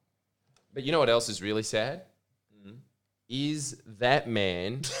sad. But you know what else is really sad? Is that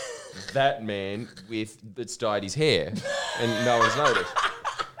man that's dyed his hair and no one's noticed.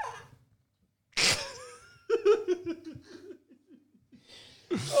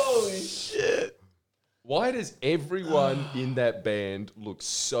 Holy shit. Why does everyone in that band look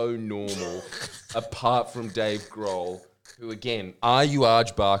so normal apart from Dave Grohl? Who, again, are you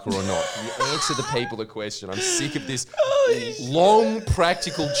Arj Barker or not? Can you answer the people the question? I'm sick of this long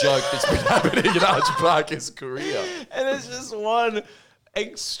practical joke that's been happening in Arj Barker's career. And there's just one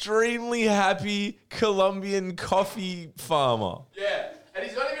extremely happy Colombian coffee farmer. Yeah, and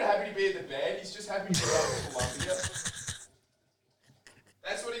he's not even happy to be in the band. He's just happy to be out in Colombia.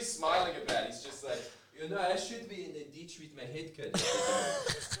 That's what he's smiling about. He's just like, you know, I should be in the ditch with my head cut.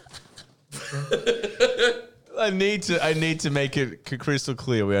 I need to make it crystal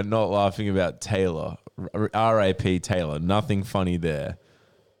clear. We are not laughing about Taylor. R.I.P. Taylor. Nothing funny there.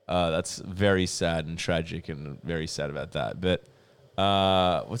 That's very sad and tragic, and very sad about that. But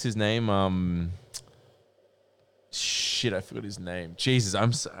what's his name? shit, I forgot his name. Jesus,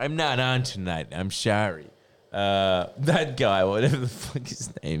 I'm not on tonight. I'm sorry. That guy, whatever the fuck his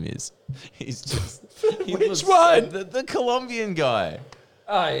name is, he's just Which one? The Colombian guy.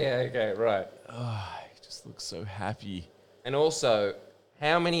 Oh, yeah, okay, right. He just looks so happy. And also,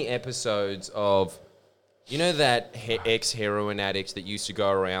 how many episodes of, you know that ex-heroin addicts that used to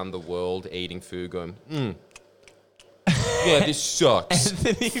go around the world eating food going, yeah, this sucks.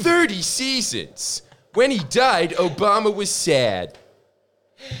 30 seasons. When he died, Obama was sad.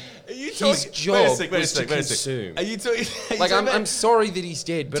 Are you His job was to consume. Are you talking? Like, I'm sorry that he's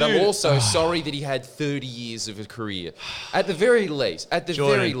dead, but I'm Dude. also sorry that he had 30 years of a career. At the very least.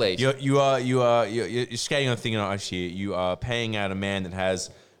 Very least. You're skating on thin ice here. You are paying out a man that has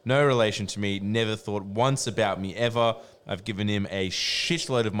no relation to me, never thought once about me ever. I've given him a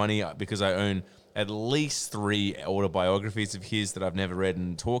shitload of money because I own at least 3 autobiographies of his that I've never read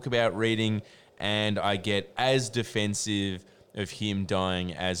and talk about reading, and I get as defensive of him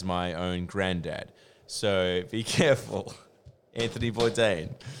dying as my own granddad. So be careful, Anthony Bourdain.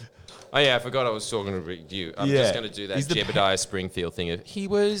 Oh, yeah, I forgot I was talking about you. I'm Yeah. just going to do that He's the Jebediah Springfield thing. He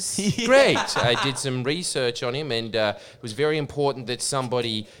was great. I did some research on him, and it was very important that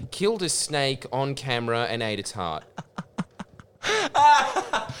somebody killed a snake on camera and ate its heart.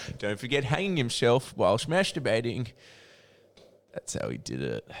 Don't forget hanging himself whilst masturbating. That's how he did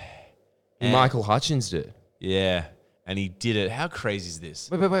it. And- Michael Hutchins did. Yeah, and he did it. How crazy is this?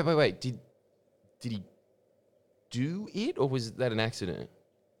 Wait. Did he do it, or was that an accident?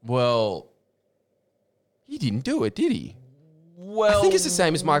 Well, He didn't do it, did he? well, I think it's the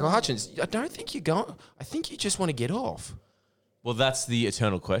same as Michael Hutchins. I don't think you're going. I think you just want to get off. Well, that's the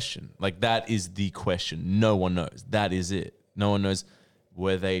eternal question. Like, that is the question. No one knows. That is it. No one knows.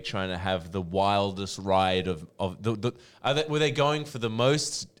 Were they trying to have the wildest ride of were they going for the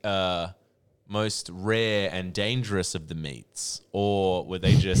most rare and dangerous of the meats, or were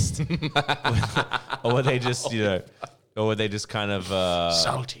they just or were they just or were they just kind of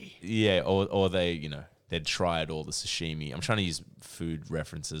Salty. yeah, or they they'd tried all the sashimi. I'm trying to use food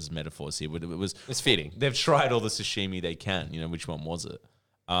references, metaphors here, but It's fitting. they've tried all the sashimi they can. Which one was it?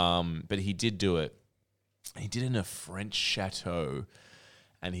 But he did do it. He did it in a French chateau,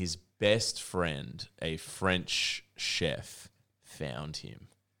 and his best friend, a French chef, found him,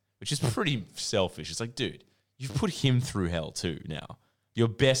 which is pretty selfish. It's like, dude, you've put him through hell too now. Your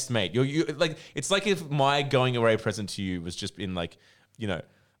best mate. You like, it's like if my going away present to you was just in like,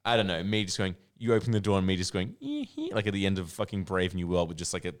 I don't know, me just going, you open the door and me just going, like at the end of fucking Brave New World with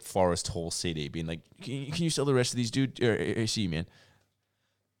just like a Forest Hall CD being like, can you sell the rest of these, dude? See you, man.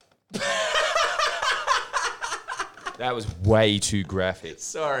 That was way too graphic.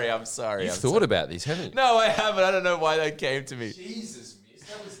 Sorry, I'm sorry. You've thought about this, haven't you? No, I haven't. I don't know why that came to me. Jesus, miss,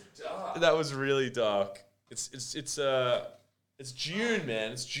 that was dark. That was really dark. It's June,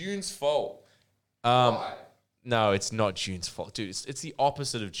 man. It's June's fault. Why? No, it's not June's fault, dude. It's the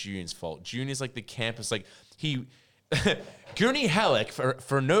opposite of June's fault. June is like the campus, like he. Gurney Halleck,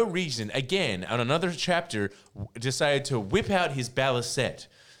 for no reason, again on another chapter, decided to whip out his balisette.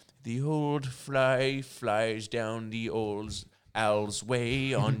 The old fly flies down the old owl's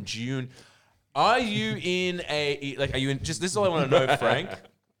way on June. Are you in are you in, just, this is all I want to know, Frank.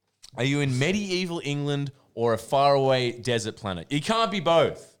 Are you in medieval England or a faraway desert planet? You can't be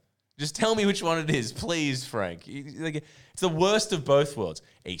both. Just tell me which one it is, please, Frank. It's the worst of both worlds.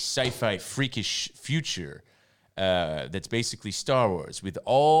 A sci-fi freakish future that's basically Star Wars with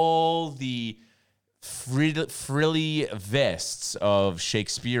all the frilly vests of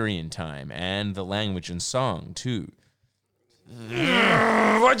Shakespearean time and the language and song too.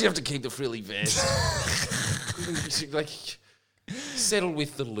 Why'd you have to keep the frilly vest? Like, settle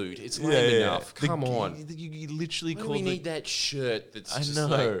with the loot. It's lame enough. Come on. You literally Why do called we need that shirt that's I just know.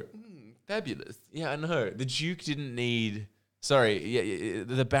 like, fabulous? Yeah, I know. The Duke didn't need. Sorry, yeah,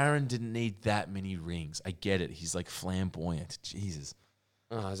 the Baron didn't need that many rings. I get it. He's like flamboyant. Jesus.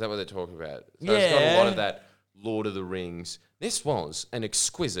 Oh, is that what they're talking about? So it's got a Yeah. lot of that Lord of the Rings. This was an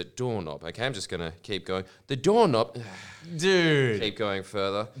exquisite doorknob. Okay, I'm just going to keep going. The doorknob, Dude. keep going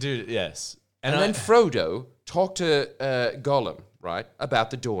further. Dude, yes. And then Frodo talked to Gollum, right,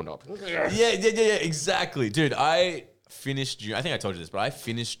 about the doorknob. Yeah, exactly. Dude, I finished June. I think I told you this, but I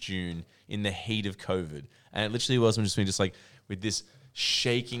finished June in the heat of COVID. And it literally was just like with this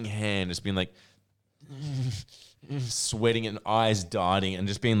shaking hand, just being like sweating and eyes darting and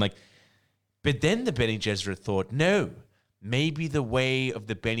just being like, but then the Bene Gesserit thought, no, maybe the way of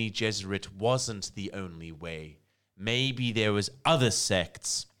the Bene Gesserit wasn't the only way. Maybe there was other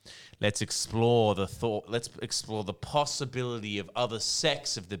sects let's explore the thought. Let's explore the possibility of other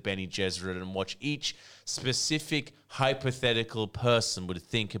sects of the Bene Gesserit and watch each specific hypothetical person would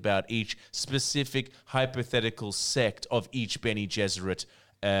think about each specific hypothetical sect of each Bene Gesserit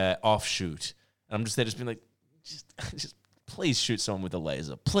offshoot. And I'm just there, just being like, just please shoot someone with a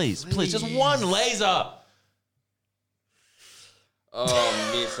laser, please, just one laser.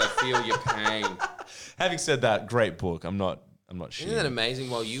 Oh, miss, I feel your pain. Having said that, great book. I'm not shitting. Isn't that amazing?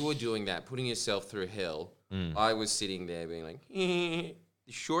 While you were doing that, putting yourself through hell, I was sitting there being like, the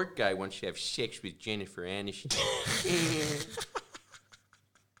short guy wants to have sex with Jennifer Aniston.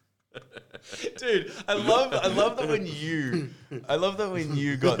 Dude, I love that when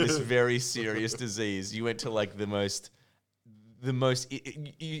you got this very serious disease, you went to like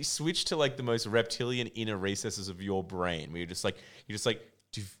you switched to like the most reptilian inner recesses of your brain, where you're just like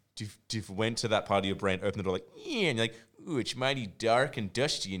went to that part of your brain, opened the door like, yeah, and you're like, ooh, it's mighty dark and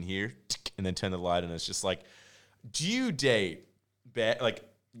dusty in here, and then turn the light on, and it's just like, due date, like,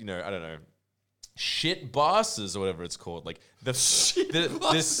 you know, I don't know, shit bosses or whatever it's called, like the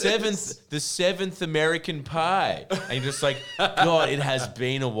seventh American Pie, and you're just like, God, it has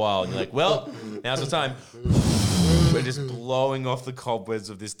been a while, and you're like, well, now's the time. We're just blowing off the cobwebs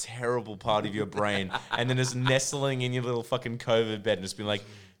of this terrible part of your brain, and then just nestling in your little fucking COVID bed and just being like,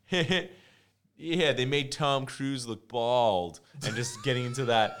 yeah, they made Tom Cruise look bald, and just getting into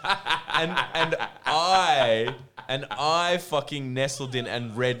that. And I fucking nestled in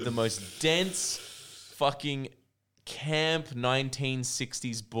and read the most dense fucking camp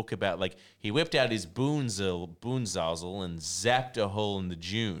 1960s book about, like, he whipped out his boonzazzle and zapped a hole in the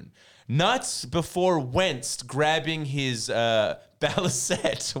June. Nuts before Wentz grabbing his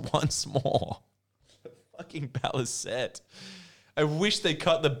balisette once more. Fucking balisette. I wish they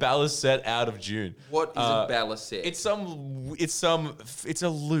cut the balisette out of June. What is a balisette? It's a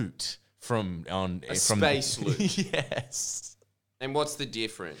lute from space lute. Yes. And what's the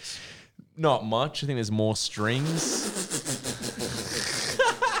difference? Not much. I think there's more strings.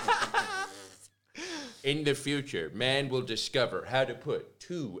 In the future, man will discover how to put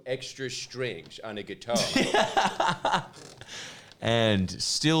 2 extra strings on a guitar. And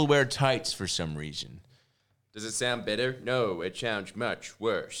still wear tights for some reason. Does it sound better? No, it sounds much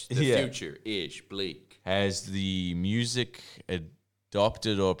worse. The future is bleak. Has the music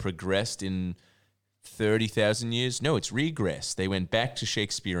adopted or progressed in 30,000 years? No, it's regressed. They went back to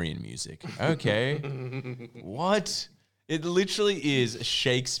Shakespearean music. Okay. What? It literally is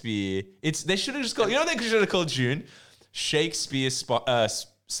Shakespeare. They should have just called, you know what they should have called June? Shakespeare Star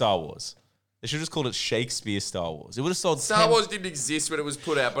Wars. They should have just called it Shakespeare Star Wars. It would have sold Star Wars didn't exist when it was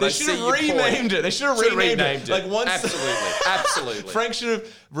put out, but they I should see have your renamed point. it. They should have renamed it. Like once, Absolutely. Frank should have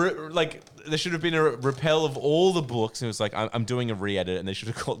there should have been a repel of all the books, and it was like, I'm doing a re-edit, and they should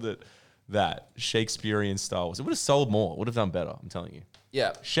have called it that Shakespearean Star Wars. It would have sold more. It would have done better. I'm telling you.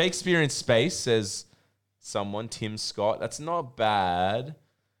 Yeah. Shakespeare in space, says someone, Tim Scott. That's not bad.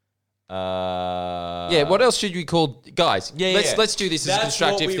 Yeah, what else should we call, guys? Let's do this as a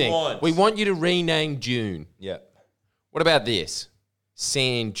constructive thing. We want you to rename June. Yeah. What about this?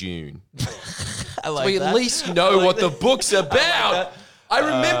 Sand Dune. I like so we at least know what the book's about. I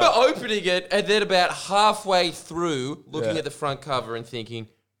remember opening it and then about halfway through looking at the front cover and thinking,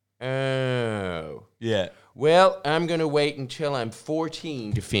 oh. Yeah. Well, I'm going to wait until I'm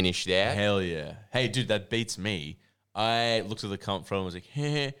 14 to finish that. Hell yeah. Hey, dude, that beats me. I looked at the front and was like,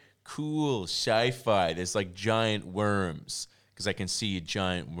 heh, cool, sci-fi. There's like giant worms because I can see a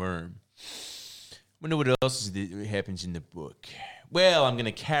giant worm. Wonder what else happens in the book. Well, I'm going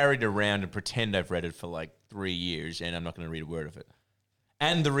to carry it around and pretend I've read it for like 3 years, and I'm not going to read a word of it.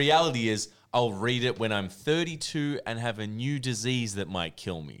 And the reality is, I'll read it when I'm 32 and have a new disease that might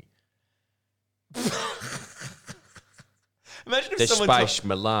kill me. Imagine if the someone Spice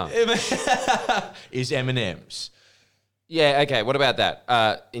Milan is M&M's. Yeah, okay, what about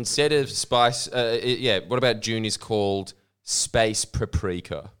that? Instead of Spice, what about June is called Space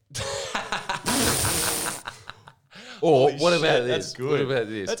Paprika? Or what about this? That's good. What about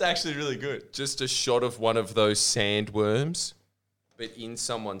this? That's actually really good. Just a shot of one of those sandworms, but in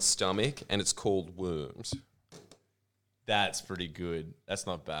someone's stomach, and it's called Worms. That's pretty good. That's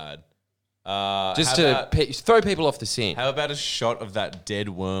not bad. Just to throw people off the scent. How about a shot of that dead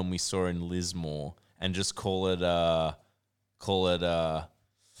worm we saw in Lismore and just call it how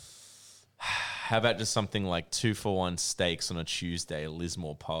about just something like 2-for-1 steaks on a Tuesday at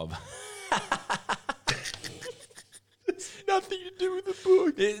Lismore pub? Nothing to do with the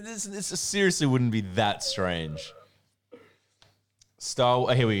book. This seriously wouldn't be that strange. Here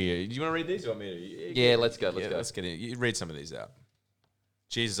we go. Do you want to read these? Or want me to? Yeah, let's go. Let's get it. You read some of these out.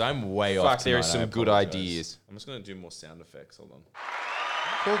 Jesus, I'm way off. Fuck, there are tonight. I some good apologize. ideas. I'm just gonna do more sound effects. Hold on.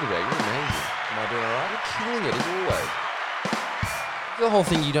 Call the Ray, you're amazing. Am I doing all right? You're killing it as always. The whole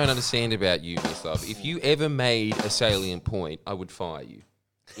thing you don't understand about you, Miss Love. If you ever made a salient point, I would fire you.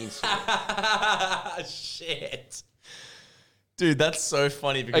 Instantly. Shit. Dude, that's so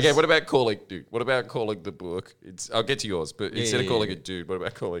funny because Okay, what about calling, dude? What about calling the book? I'll get to yours, but instead of calling it dude, what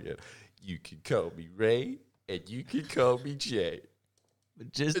about calling it? You can call me Ray, and you can call me Jay.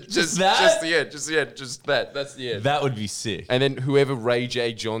 just that? Just the end, just that. That's the end. that would be sick. And then whoever Ray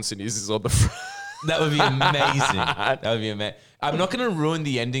J. Johnson is on the front. That would be amazing. That would be amazing. I'm not going to ruin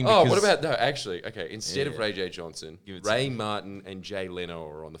the ending because... Oh, what about... No, actually, okay, instead of Ray J. Johnson, it to Ray me. Martin and Jay Leno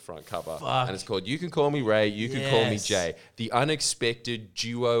are on the front cover. Fuck. And it's called You Can Call Me Ray, You Can Call Me Yes. Jay. The Unexpected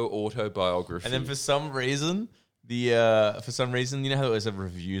Duo Autobiography. And then for some reason, you know how there's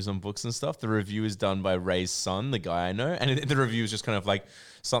reviews on books and stuff? The review is done by Ray's son, the guy I know. And the review is just kind of like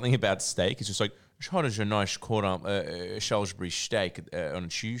something about steak. It's just like, how does a nice caught up Salisbury steak on a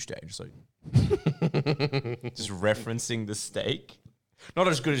Tuesday? Just like... just referencing the steak. Not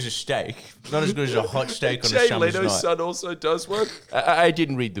as good as a steak. Not as good as a hot steak on a Jay summer's Leno's night. son also does one. I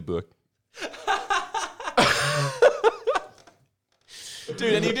didn't read the book.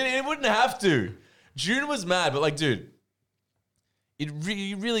 Dude, and he wouldn't have to. June was mad, but like, dude,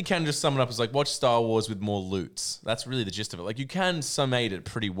 you really can just sum it up as like, watch Star Wars with more loots. That's really the gist of it. Like, you can summate it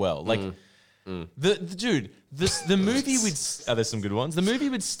pretty well. Like, the movie with... Oh, there's some good ones. The movie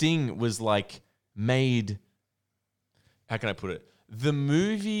with Sting was like made... How can I put it? The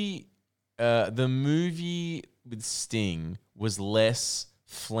movie with Sting was less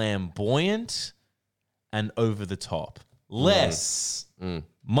flamboyant and over the top. Less.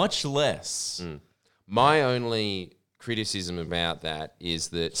 Much less. My only criticism about that is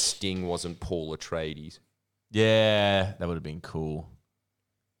that Sting wasn't Paul Atreides. Yeah, that would have been cool.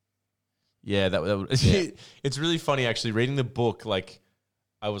 Yeah, that would. It's really funny actually. Reading the book, like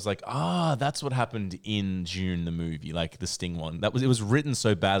I was like, that's what happened in June, the movie, like the Sting one. It was written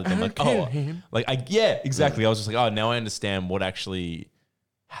so bad that I'm like, exactly. I was just like, now I understand what actually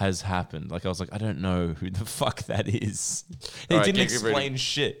has happened. Like I was like, I don't know who the fuck that is. They All right, didn't get ready. explain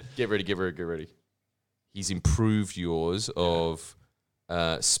shit. Get ready. He's improved yours of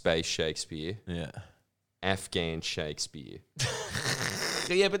Space Shakespeare, Yeah. Afghan Shakespeare.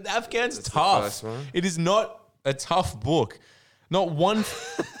 Yeah, but Afghan's the tough. first one. It is not a tough book. Not one.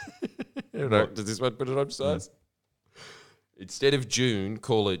 Does this one put it on size? Instead of June,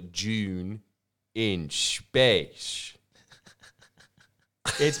 call it June in space.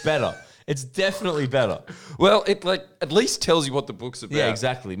 It's better. It's definitely better. Well, it like at least tells you what the book's about. Yeah,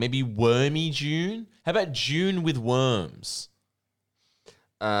 exactly. Maybe Wormy June. How about June with worms?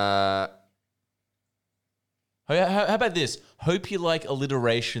 How about this? Hope you like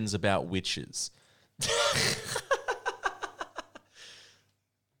alliterations about witches.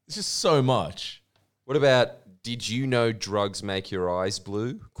 It's just so much. What about did you know drugs make your eyes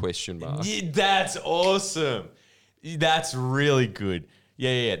blue? Question mark. Yeah, that's awesome. That's really good.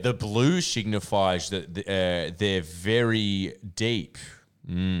 Yeah. The blue signifies that they're very deep.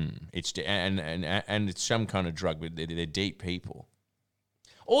 It's and it's some kind of drug, but they're deep people.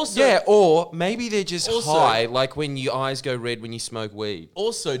 Also, Yeah, or maybe they're just Also- high, like when your eyes go red when you smoke weed.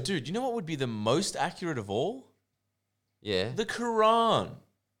 Also, dude, you know what would be the most accurate of all? Yeah. The Quran.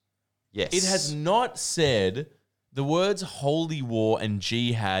 Yes. It has not said the words holy war and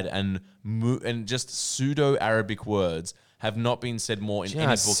jihad and just pseudo-Arabic words have not been said more in any book.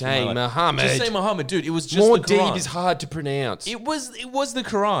 Just in my say life. Muhammad. Just say Muhammad, dude. It was just More the Quran. deep is hard to pronounce. It was the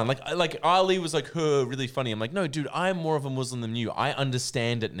Quran. Like Ali was like, really funny. I'm like, no, dude, I'm more of a Muslim than you. I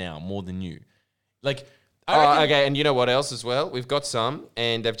understand it now more than you. Like, I reckon- Okay, and you know what else as well? We've got some,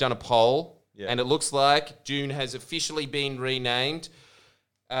 and they've done a poll, Yeah. and it looks like June has officially been renamed.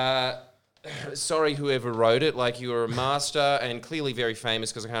 Sorry, whoever wrote it. Like, you were a master and clearly very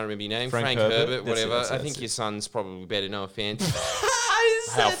famous because I can't remember your name. Frank Frank Herbert. Herbert, That's it, whatever. that's it, I that's think it. your son's probably better, no offense.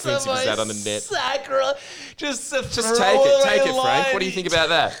 How offensive is that on the net? Just Just take it, Frank. What do you think about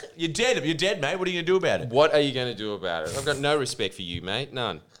that? You're dead, mate. What are you gonna do about it? What are you going to do about it? I've got no respect for you, mate.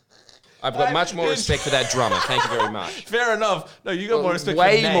 None. I've got much more respect for that drummer. Thank you very much. Fair enough. No, you got more respect.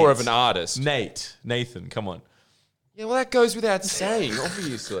 Way for Nate. more of an artist. Nathan, come on. Yeah, well, that goes without saying,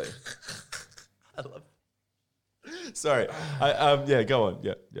 obviously. Sorry. Yeah, go on.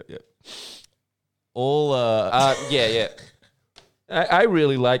 Yeah. All Yeah. I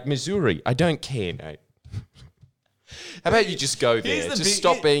really like Missouri. I don't care, mate. How about you just go there? Here's the Just big-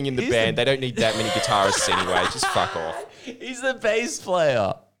 stop being in the here's band. the- They don't need that many guitarists anyway. Just fuck off. he's the bass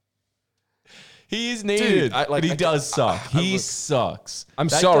player. He is needed, but he does suck. He look, sucks. I'm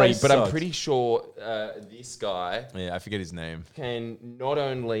That sorry, guy but I'm sucks. pretty sure this guy Yeah, I forget his name. can not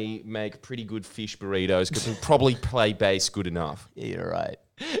only make pretty good fish burritos, can probably play bass good enough. Yeah, you're right.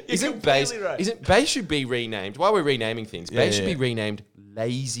 Isn't bass? Isn't bass should be renamed? While we're renaming things, bass should yeah. be renamed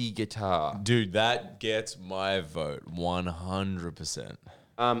lazy guitar. Dude, that gets my vote 100%.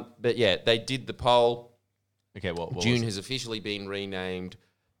 But yeah, they did the poll. Okay, what June was it? has officially been renamed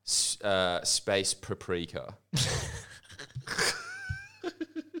Space Paprika.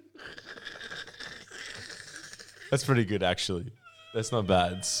 That's pretty good, actually. That's not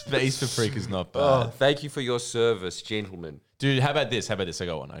bad. Space Paprika is not Oh, bad. thank you for your service, gentlemen. Dude, how about this? I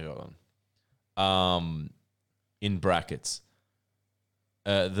got one. In brackets.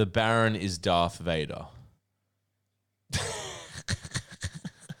 The Baron is Darth Vader.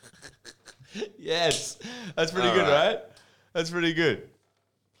 Yes. That's pretty good, right? That's pretty good.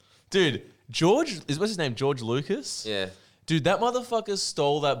 Dude, what's his name? George Lucas? Yeah. Dude, that motherfucker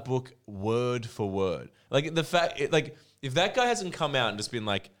stole that book word for word. Like the fact, if that guy hasn't come out and just been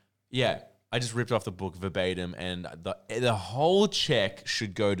like, yeah, I just ripped off the book verbatim, and the whole check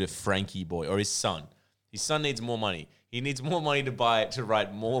should go to Frankie Boy or his son. His son needs more money. He needs more money to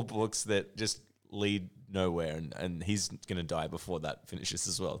write more books that just lead nowhere, and he's gonna die before that finishes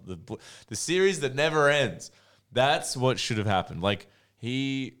as well. The series that never ends. That's what should have happened. Like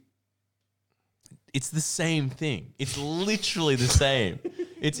it's the same thing. It's literally the same.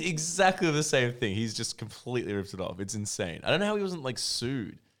 It's exactly the same thing. He's just completely ripped it off. It's insane. I don't know how he wasn't like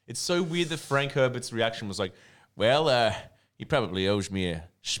sued. It's so weird that Frank Herbert's reaction was like, well, he probably owes me a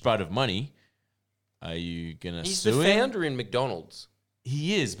spot of money. Are you going to sue him? He's the founder in McDonald's.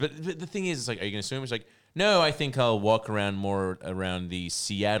 He is. But the thing is, it's like, are you going to sue him? It's like, no, I think I'll walk around more around the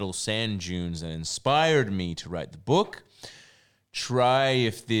Seattle sand dunes that inspired me to write the book. Try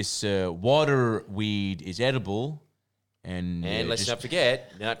if this water weed is edible. And let's not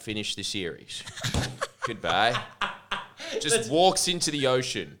forget, not finish the series. Goodbye. Just walks into the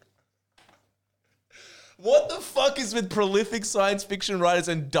ocean. What the fuck is with prolific science fiction writers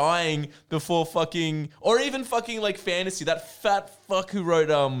and dying before fucking, or even fucking like fantasy? That fat fuck who wrote,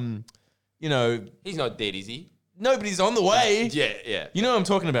 He's not dead, is he? nobody's on the way. Yeah. You know what I'm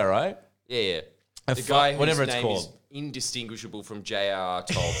talking about, right? Yeah. A The guy whose whatever it's name called. is indistinguishable from J.R.R.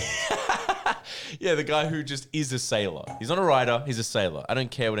 Tolkien. Yeah, the guy who just is a sailor. He's not a writer, he's a sailor. I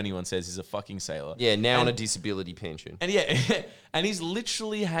don't care what anyone says, he's a fucking sailor. Yeah, now on a disability pension. And yeah, and he's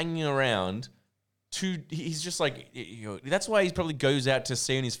literally hanging around he's just like, that's why he probably goes out to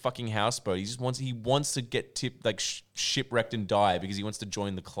sea on his fucking houseboat. He wants to get shipwrecked and die because he wants to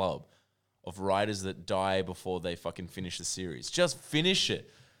join the club of writers that die before they fucking finish the series. Just finish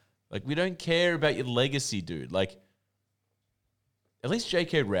it. Like, we don't care about your legacy, dude. Like, at least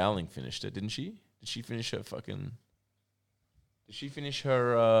J.K. Rowling finished it, didn't she? Did she finish her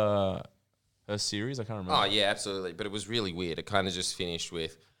series? I can't remember. Oh, yeah, absolutely. But it was really weird. It kind of just finished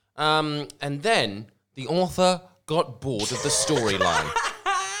with... and then the author got bored of the storyline.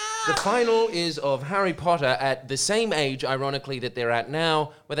 The final is of Harry Potter at the same age, ironically, that they're at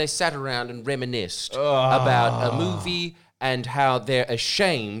now, where they sat around and reminisced about a movie and how they're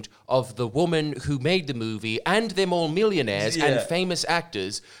ashamed of the woman who made the movie, and them all millionaires and famous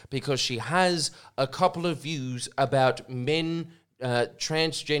actors, because she has a couple of views about men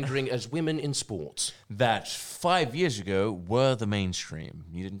transgendering as women in sports. That 5 years ago were the mainstream.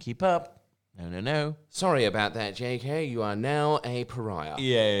 You didn't keep up. No. Sorry about that, JK. You are now a pariah.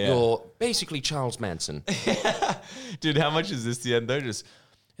 Yeah. You're basically Charles Manson. Dude, how much is this the end though? Just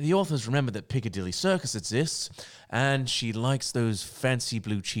the authors remember that Piccadilly Circus exists, and she likes those fancy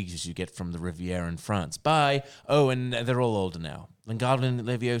blue cheeses you get from the Riviera in France. Bye. Oh, and they're all older now. Wingardium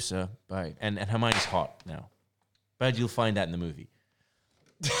Leviosa. Bye. And Hermione's hot now. But you'll find that in the movie.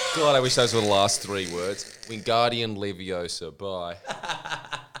 God, I wish those were the last three words. Wingardium Leviosa. Bye.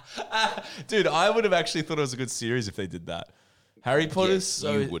 Dude, I would have actually thought it was a good series if they did that. Harry Potter's Yes,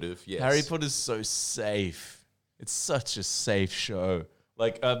 so... you would have, yes. Harry Potter's so safe. It's such a safe show.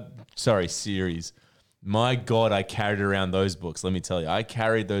 Series. My God, I carried around those books, let me tell you. I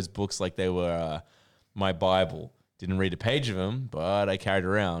carried those books like they were my Bible. Didn't read a page of them, but I carried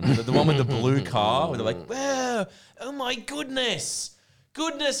around. The one with the blue car, where they're like, wow, oh my goodness.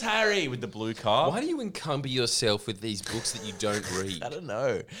 Goodness, Harry, with the blue car. Why do you encumber yourself with these books that you don't read? I don't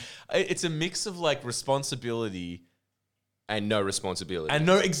know. It's a mix of like responsibility And no responsibility. and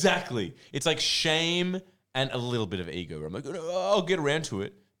no, exactly. It's like shame and a little bit of ego. Where I'm like, oh, I'll get around to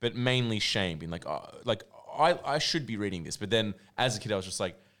it, but mainly shame, being like, I should be reading this. But then as a kid, I was just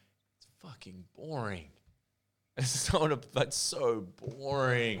like, it's fucking boring. It's so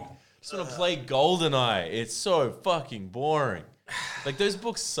boring. just want to play GoldenEye. It's so fucking boring. Like, those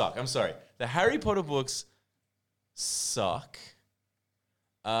books suck. I'm sorry. The Harry Potter books suck.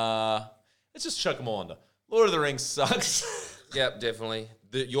 Let's just chuck them all under. Lord of the Rings sucks. Yep, definitely.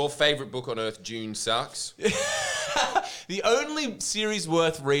 Your favorite book on earth, Dune, sucks. The only series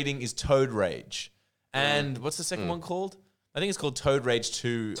worth reading is Toad Rage. And what's the second one called? I think it's called Toad Rage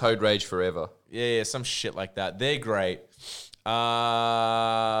 2. Toad Rage Forever. Yeah, some shit like that. They're great.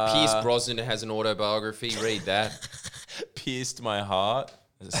 Pierce Brosnan has an autobiography. Read that. Pierced My Heart.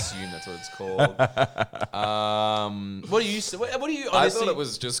 I assume that's what it's called. What do you honestly... I thought it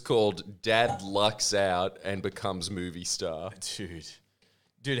was just called Dad Lucks Out and Becomes Movie Star.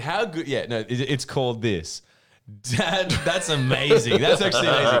 Dude, how good... Yeah, no, it's called this. Dad, that's amazing. That's actually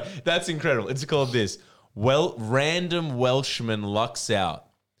amazing. That's incredible. It's called this. Well, Random Welshman Lucks Out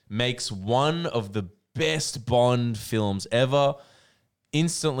makes one of the best Bond films ever,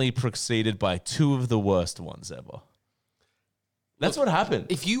 instantly preceded by two of the worst ones ever. That's what happened.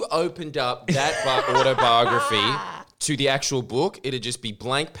 If you opened up that autobiography to the actual book, it'd just be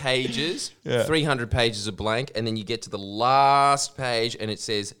blank pages, 300 pages of blank, and then you get to the last page and it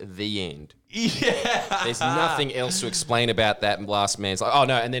says the end. Yeah. There's nothing else to explain about that last man's like, oh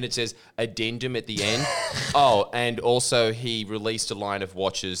no, and then it says addendum at the end. Oh, and also he released a line of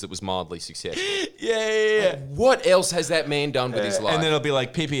watches that was mildly successful. Yeah. What else has that man done with his life? And then it'll be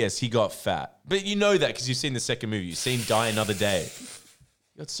like, PPS, he got fat. But you know that because you've seen the second movie. You've seen Die Another Day.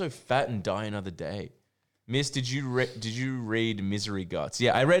 He got so fat and Die Another Day. Miss, did you read Misery Guts?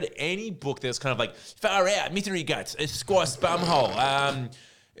 Yeah, I read any book that's kind of like, far out, Misery Guts, a squash bumhole.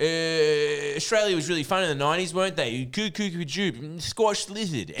 Australia was really fun in the 90s, weren't they? Coo, squash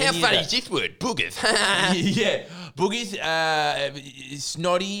lizard. How funny is this word? Boogers. Yeah. Boogers,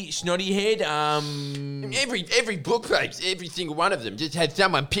 snotty head. Every book page, every single one of them just had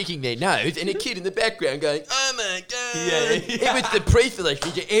someone picking their nose and a kid in the background going, oh my God. Yeah. It was the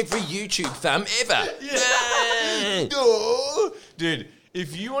pre-selection to every YouTube thumb ever. Yeah. Dude,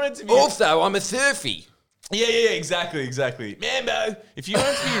 if you wanted to be... Also, I'm a surfy. Yeah, exactly. Mambo, if you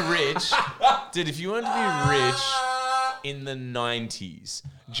wanted to be rich, dude, if you wanted to be rich in the 90s,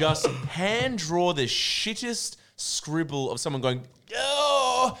 just hand draw the shittest scribble of someone going,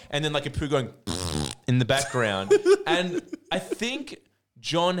 oh, and then like a poo going in the background. And I think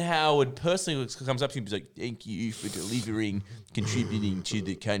John Howard personally comes up to him and is like, thank you for contributing to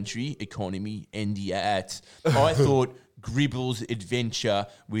the country, economy, and the arts. I thought Gribble's adventure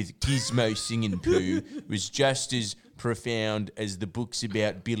with Gizmo singing poo was just as profound as the books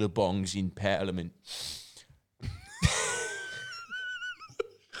about billabongs in Parliament.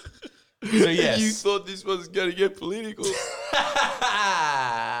 So yes. You thought this was going to get political. Even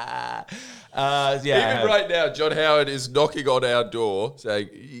right now, John Howard is knocking on our door saying,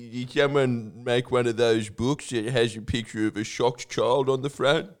 "Did someone make one of those books that has a picture of a shocked child on the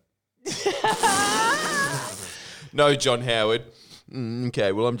front?" No, John Howard.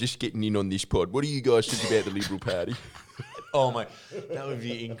 Okay, well, I'm just getting in on this pod. What do you guys think about the Liberal Party? Oh, my. That would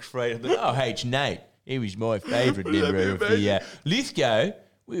be incredible. Oh, H. Nate. He was my favourite member of the Lithgow.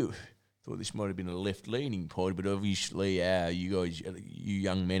 We thought this might have been a left-leaning pod, but obviously you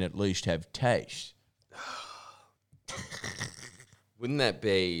young men at least have taste. Wouldn't that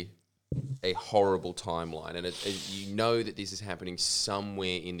be a horrible timeline? And you know that this is happening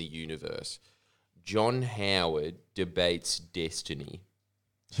somewhere in the universe. John Howard debates Destiny.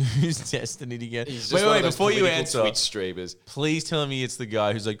 Who's Destiny again? Wait, before you answer, Twitch streamers. Please tell me it's the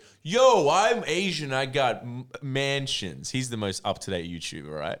guy who's like, yo, I'm Asian, I got mansions. He's the most up-to-date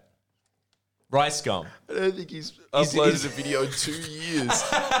YouTuber, right? Rice Gum. I don't think he's uploaded a video in 2 years.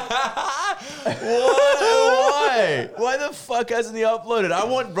 Why? Why the fuck hasn't he uploaded? I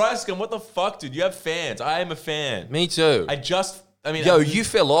want Rice Gum. What the fuck, dude? You have fans. I am a fan. Me too. You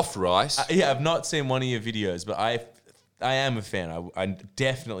fell off, Rice. I've not seen one of your videos, but I am a fan. I'm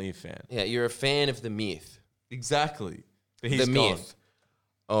definitely a fan. Yeah, you're a fan of the myth. Exactly. But he's the gone. myth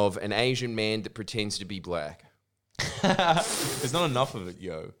of an Asian man that pretends to be black. There's not enough of it,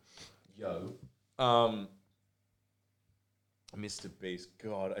 yo. Mr. Beast.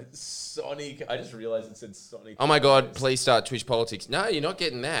 God, Sonic. I just realized it said Sonic. Oh my God, please start Twitch politics. No, you're not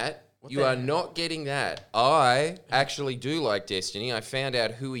getting that. You are not getting that. I actually do like Destiny. I found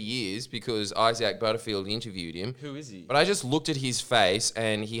out who he is because Isaac Butterfield interviewed him. Who is he? But I just looked at his face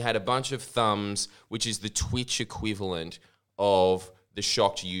and he had a bunch of thumbs, which is the Twitch equivalent of the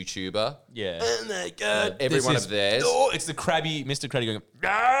shocked YouTuber. Yeah. Oh my God. Every one of theirs. Oh, it's the crabby Mr. Crabby going,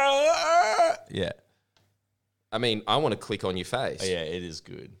 "Ah!" Yeah. I mean, I want to click on your face. Oh, yeah, it is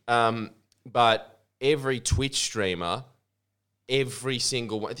good. But every Twitch streamer, every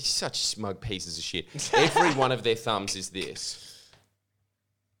single one. They're such smug pieces of shit. Every one of their thumbs is this.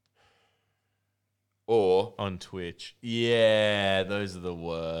 Or On Twitch. Yeah, those are the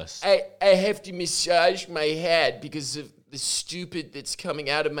worst. I have to massage my head because of the stupid that's coming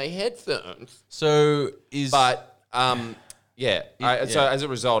out of my headphones. So is But yeah. So as a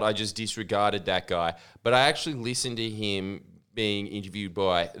result, I just disregarded that guy. But I actually listened to him being interviewed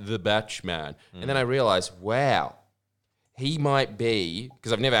by the Batchman, and then I realized, wow, he might be,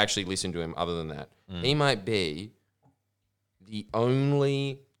 because I've never actually listened to him other than that. He might be the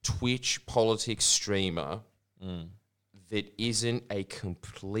only Twitch politics streamer that isn't a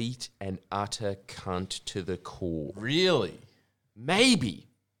complete and utter cunt to the core. really? Maybe.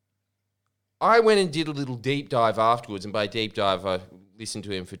 I went and did a little deep dive afterwards, and by deep dive, I listened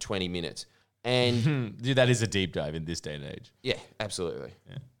to him for 20 minutes. And Dude, that is a deep dive in this day and age. yeah, absolutely.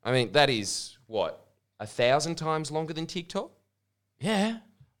 Yeah. I mean, that is what, 1,000 times longer than TikTok? Yeah.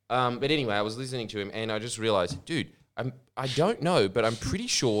 But anyway, I was listening to him, and I just realized, dude, I don't know, but I'm pretty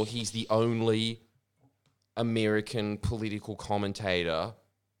sure he's the only American political commentator.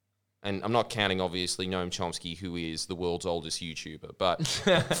 And I'm not counting, obviously, Noam Chomsky, who is the world's oldest YouTuber. But,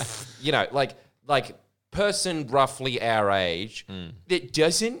 you know, like person roughly our age that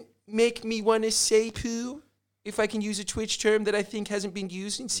doesn't make me want to say poo, if I can use a Twitch term that I think hasn't been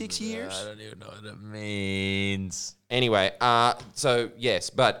used in 6 years. I don't even know what it means. Anyway, so yes,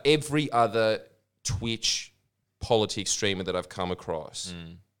 but every other Twitch politics streamer that I've come across,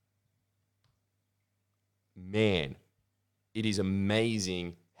 man, it is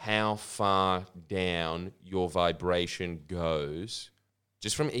amazing how far down your vibration goes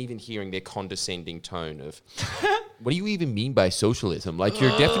just from even hearing their condescending tone of, what do you even mean by socialism? Like,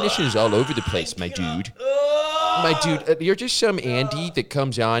 your definition is all over the place, my dude. My dude, you're just some Andy that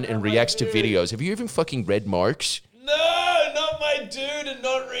comes on and reacts to videos. Have you even fucking read Marx? No, not my dude, and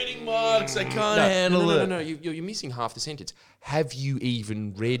not reading Marx. I can't handle it. No. You're missing half the sentence. Have you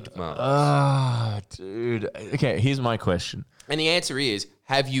even read Marx? Ah, dude. Okay, here's my question. And the answer is,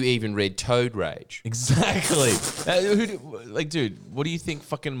 have you even read Toad Rage? Exactly. Dude, what do you think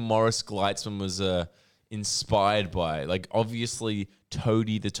fucking Morris Gleitzman was inspired by? Like, obviously,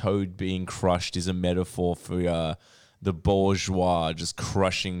 Toady the Toad being crushed is a metaphor for the bourgeois just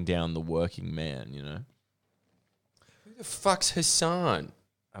crushing down the working man, you know? Who the fuck's Hassan?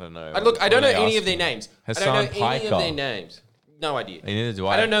 I don't know. I don't know any of their names. Hassan I don't know any Piker. of their names. No idea. Neither do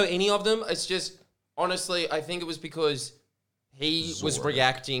I. I don't know any of them. It's just, honestly, I think it was because he was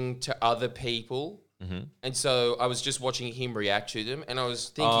reacting to other people. And so I was just watching him react to them, and I was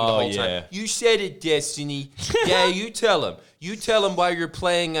thinking the whole time, you said it, Destiny. Yeah, you tell him. You tell him while you're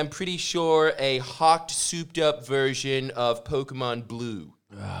playing, I'm pretty sure, a hot, souped-up version of Pokemon Blue.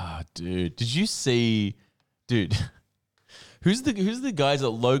 Ah, dude. Did you see... Dude, who's the guys that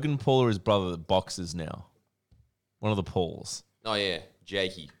Logan Paul or his brother that boxes now? One of the Pauls. Oh, yeah,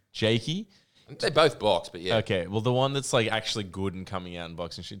 Jakey. Jakey? They both box, but yeah. Okay, well, the one that's like actually good and coming out and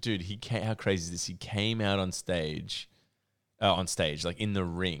boxing shit, dude. How crazy is this? He came out on stage, like in the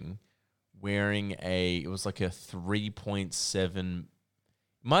ring, wearing it was like a 3.7,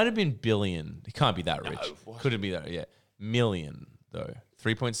 might have been billion. It can't be that rich. Couldn't be that. Yeah, million though.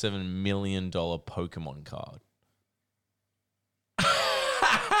 $3.7 million Pokemon card.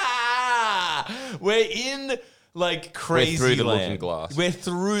 We're in like crazy. We're through the land. looking glass. We're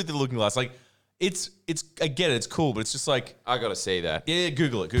through the looking glass. Like. It's I get it, it's cool, but it's just like I gotta see that. yeah,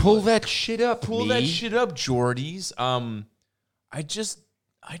 Google it. Pull that shit up. Pull that shit up, Geordies. I just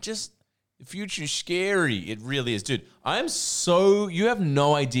the future's scary. It really is, dude. You have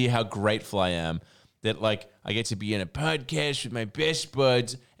no idea how grateful I am that like I get to be in a podcast with my best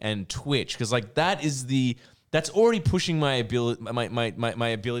buds and Twitch, because like that's already pushing my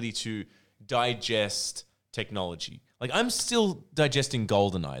ability to digest technology. Like I'm still digesting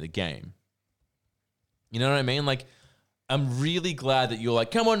GoldenEye, the game. You know what I mean? Like, I'm really glad that you're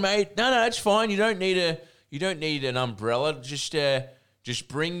like, come on, mate. No, it's fine. You don't need an umbrella. Just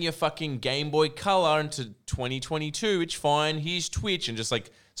bring your fucking Game Boy Color into 2022. It's fine. Here's Twitch, and just like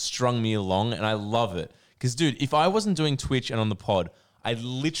strung me along, and I love it. Because, dude, if I wasn't doing Twitch and on the pod, I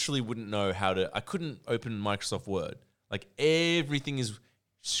literally wouldn't know how to. I couldn't open Microsoft Word. Like everything is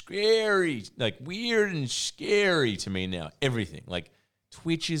scary, like weird and scary to me now. Everything, like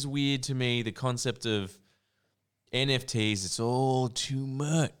Twitch is weird to me. The concept of NFTs, it's all too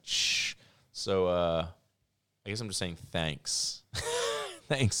much. So I guess I'm just saying thanks.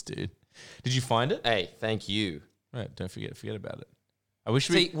 Thanks, dude. Did you find it? Hey, thank you. Right, don't forget about it. I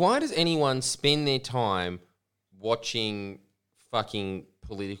wish why does anyone spend their time watching fucking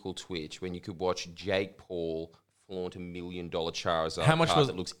political Twitch when you could watch Jake Paul flaunt $1 million Charizard How much card was-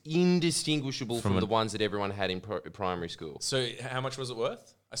 that looks indistinguishable from the ones that everyone had in primary school. So how much was it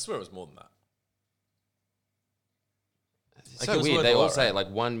worth? I swear it was more than that. It's Like, so it was weird. worth They a all lot, say right? like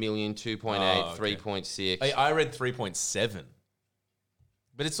 1 million, 2.8, Oh, okay. 3.6. I read 3.7.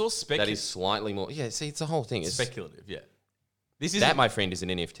 But it's all That speculative. is slightly more. Yeah, see, it's the whole thing. It's Speculative, yeah. This is that, my friend, is an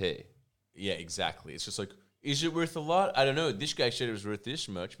NFT. Yeah, exactly. It's just like, is it worth a lot? I don't know. This guy said it was worth this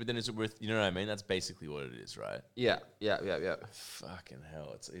much, but then is it worth? You know what I mean? That's basically what it is, right? Yeah. Fucking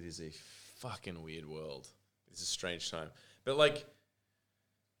hell! It is a fucking weird world. It's a strange time, but like,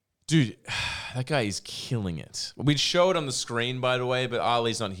 dude, that guy is killing it. We'd show it on the screen, by the way, but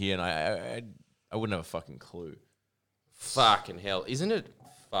Ali's not here, and I wouldn't have a fucking clue. Fucking hell. Isn't it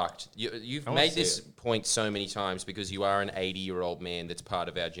fucked? You've I wanna made see this it. point so many times because you are an 80-year-old man that's part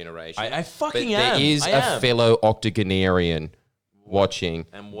of our generation. I fucking but am. There is I a am. fellow octogenarian watching.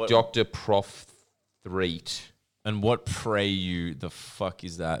 And what- Dr. Prof. Threet. And what pray you the fuck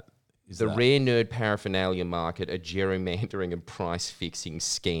is that? Is The that? rare nerd paraphernalia market are gerrymandering and price fixing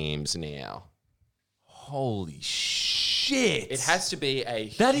scams now. Holy shit! It has to be a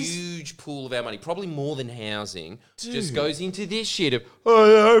That is- huge pool of our money, probably more than housing. Just Dude. goes into this shit of,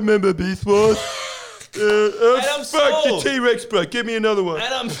 oh, I remember Beast Wars. I'm fuck the sold. T-Rex, bro. Give me another one.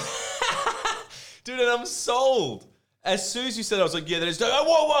 And I'm, dude, and I'm sold. As soon as you said, it, I was like, yeah, there's. I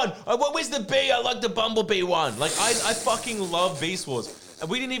want one. Where's the bee? I like the Bumblebee one. Like, I fucking love Beast Wars, and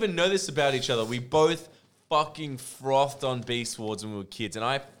we didn't even know this about each other. We both fucking frothed on Beast Wars when we were kids, and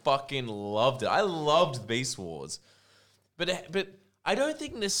I fucking loved it. I loved Beast Wars, but I don't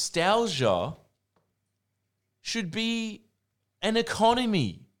think nostalgia should be an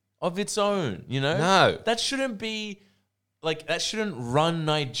economy of its own. You know, No. that shouldn't be. Like, that shouldn't run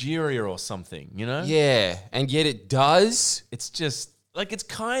Nigeria or something, you know? Yeah, and yet it does. It's just, like, it's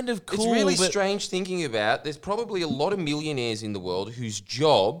kind of cool. It's really but strange thinking about. There's probably a lot of millionaires in the world whose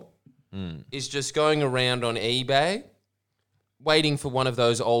job is just going around on eBay, waiting for one of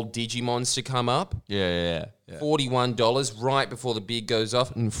those old Digimons to come up. Yeah. $41 right before the bid goes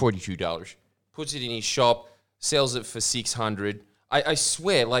off, and $42. Puts it in his shop, sells it for $600. I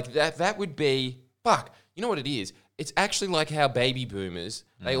swear, like that would be fuck. You know what it is? It's actually like how baby boomers,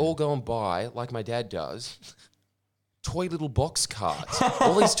 they all go and buy, like my dad does, toy little box cards.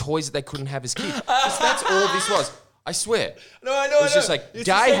 All these toys that they couldn't have as kids. That's all this was. I swear. No, I know. It was just like, It's the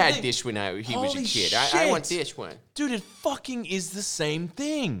Di same had thing. this when he was a Holy kid. I want shit. this one. Dude, it fucking is the same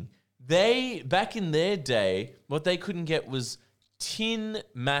thing. They, back in their day, what they couldn't get was tin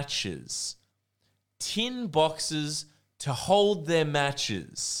matches, tin boxes to hold their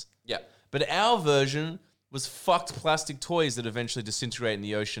matches. Yeah. But our version was fucked plastic toys that eventually disintegrate in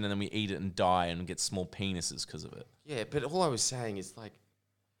the ocean, and then we eat it and die and get small penises because of it. Yeah, but all I was saying is like,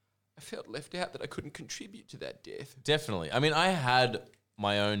 I felt left out that I couldn't contribute to that death. Definitely. I mean, I had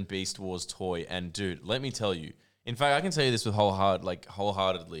my own Beast Wars toy, and dude, let me tell you. In fact, I can tell you this with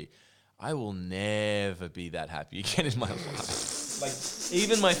wholeheartedly. I will never be that happy again in my life. Like,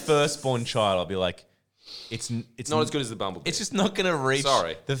 even my firstborn child, I'll be like, it's Not as good as the Bumblebee. It's just not gonna reach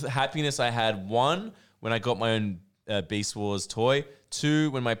Sorry. the happiness I had. One, when I got my own Beast Wars toy.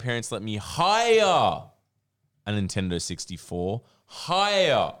 Two, when my parents let me hire a Nintendo 64.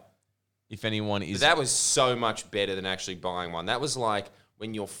 Hire. If anyone is... But that was so much better than actually buying one. That was like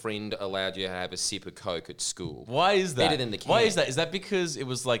when your friend allowed you to have a sip of Coke at school. Why is that? Better than the can. Why is that? Is that because it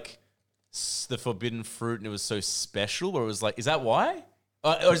was like the forbidden fruit and it was so special? Or it was like... Is that why?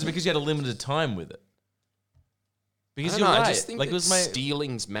 Or is it because you had a limited time with it? Because I you're don't know, right. I just think like that it was my...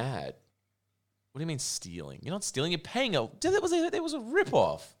 stealing's mad. What do you mean stealing? You're not stealing. You're paying a... Dude, that was a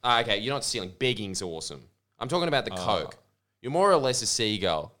rip-off. Okay, you're not stealing. Begging's awesome. I'm talking about the Coke. You're more or less a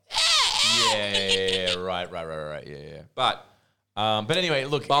seagull. Yeah. Right. Yeah. But But anyway,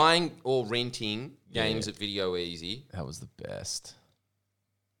 look... buying or renting games Yeah. at Video Easy. That was the best.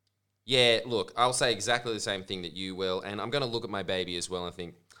 Yeah, look, I'll say exactly the same thing that you will. And I'm going to look at my baby as well and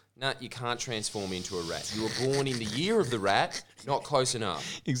think, nah, you can't transform into a rat. You were born in the year of the rat, not close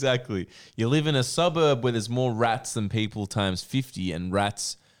enough. Exactly. You live in a suburb where there's more rats than people times 50, and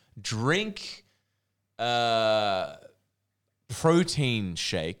rats drink protein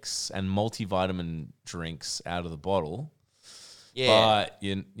shakes and multivitamin drinks out of the bottle. Yeah. But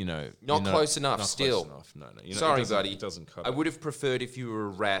you know, Not you're close enough not still. Close enough. No. You know, Sorry, it doesn't- buddy. It doesn't cover. I would have preferred if you were a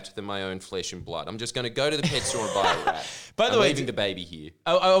rat than my own flesh and blood. I'm just going to go to the pet store and buy a rat. By the I'm way, leaving the baby here.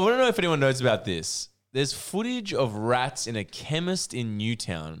 I want to know if anyone knows about this. There's footage of rats in a chemist in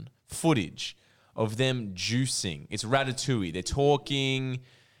Newtown. Footage of them juicing. It's Ratatouille. They're talking.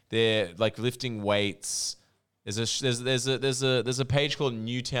 They're like lifting weights. There's a page called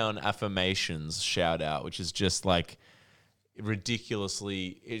Newtown Affirmations shout out, which is just like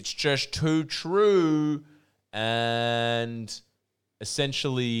ridiculously, it's just too true. And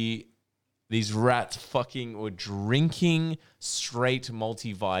essentially these rats fucking were drinking straight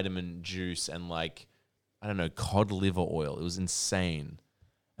multivitamin juice and like, I don't know, cod liver oil. It was insane.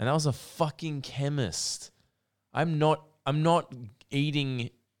 And that was a fucking chemist. I'm not eating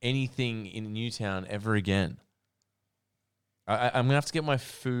anything in Newtown ever again. I'm gonna have to get my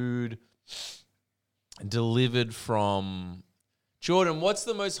food delivered from Jordan. What's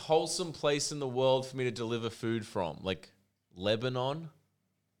the most wholesome place in the world for me to deliver food from? Like Lebanon?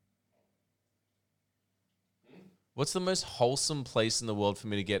 What's the most wholesome place in the world for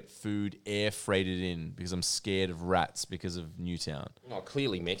me to get food air freighted in because I'm scared of rats because of Newtown? Oh,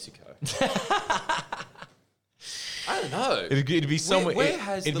 clearly Mexico. I don't know. It'd be somewhere. Where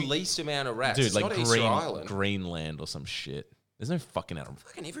has the least amount of rats? Dude, It's like not Easter Island. Greenland or some shit. There's no fucking animal.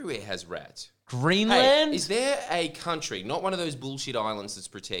 Fucking everywhere has rats. Greenland? Hey, is there a country, not one of those bullshit islands that's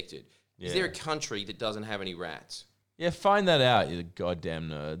protected, is there a country that doesn't have any rats? Yeah, find that out, you goddamn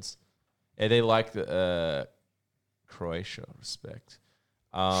nerds. Yeah, they like the Croatia, respect.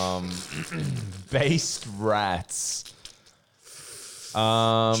 Based rats.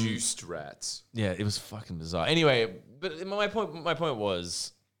 Juiced rats. Yeah, it was fucking bizarre. Anyway, but my point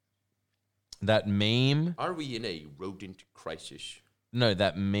was that meme. Are we in a rodent crisis? No,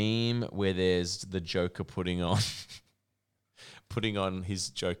 that meme where there's the Joker putting on his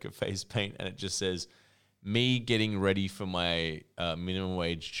Joker face paint, and it just says, "Me getting ready for my minimum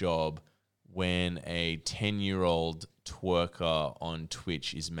wage job when a 10-year-old twerker on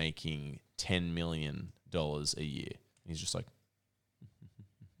Twitch is making $10 million a year." And he's just like,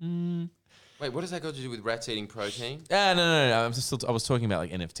 Wait, what does that got to do with rats eating protein? No. I was talking about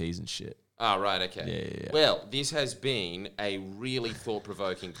like NFTs and shit. Oh, right, okay. Yeah. Well, this has been a really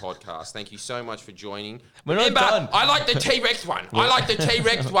thought-provoking podcast. Thank you so much for joining. We're not done. I like the T-Rex one. I like the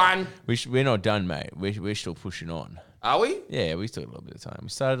T-Rex one. We're not done, mate. We're still pushing on. Are we? Yeah, we still got a little bit of time. We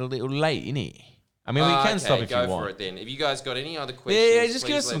started a little late, innit? I mean, we can stop if you want. Go for it then. If you guys got any other questions, yeah, just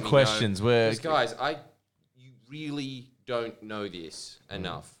give us some questions. Because guys, you really don't know this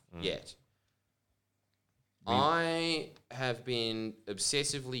enough yet. I have been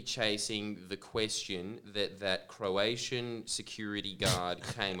obsessively chasing the question that Croatian security guard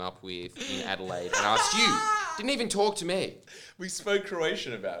came up with in Adelaide and asked you. Didn't even talk to me. We spoke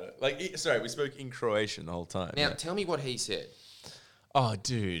Croatian about it. We spoke in Croatian the whole time. Now, tell me what he said. Oh,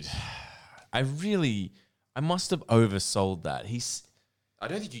 dude. I must have oversold that. I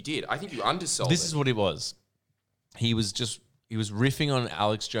don't think you did. I think you undersold it. This is what it was. He was riffing on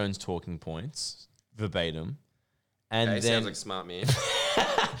Alex Jones' talking points, verbatim. And okay, then, sounds like a smart man.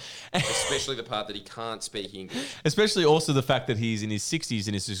 Especially the part that he can't speak English. Especially also the fact that he's in his 60s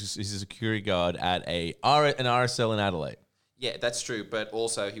and he's a security guard at an RSL in Adelaide. Yeah, that's true. But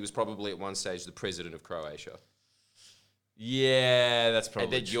also, he was probably at one stage the president of Croatia. Yeah, that's probably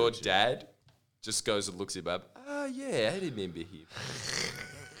true. And then your dad just goes and looks him up. Oh, yeah, I remember him.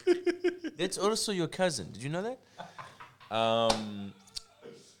 That's also your cousin. Did you know that?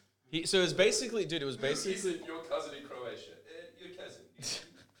 So it was basically, dude, your cousin in Croatia. Your cousin.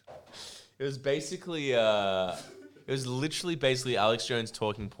 It was basically, it was literally basically Alex Jones'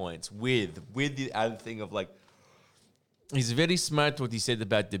 talking points with the other thing of like, he's very smart what he said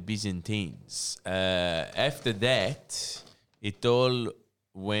about the Byzantines. After that, it all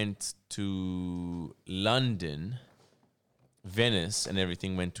went to London. Venice and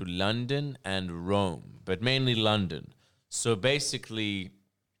everything went to London and Rome, but mainly London. So basically,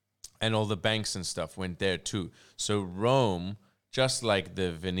 and all the banks and stuff went there too. So Rome, just like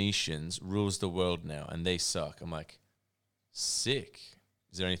the Venetians, rules the world now, and they suck. I'm like, sick.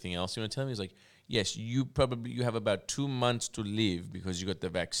 Is there anything else you want to tell me? He's like, yes, you have about 2 months to live because you got the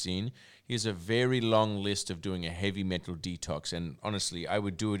vaccine. Here's a very long list of doing a heavy metal detox. And honestly, I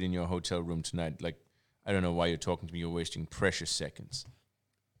would do it in your hotel room tonight. Like, I don't know why you're talking to me. You're wasting precious seconds.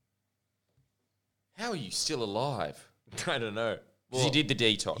 How are you still alive? I don't know. Because he did the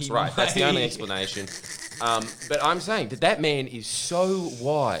detox, right? That's the only explanation. But I'm saying that man is so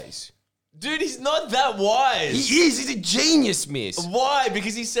wise. Dude, he's not that wise. He is. He's a genius, miss. Why?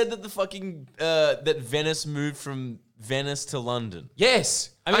 Because he said that the fucking that Venice moved from Venice to London. Yes,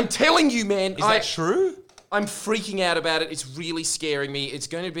 I'm telling you, man. Is that true? I'm freaking out about it. It's really scaring me. It's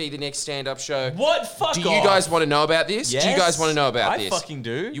going to be the next stand-up show. What? Fuck Do off. you guys want to know about this? Yes. Do you guys want to know about this? I fucking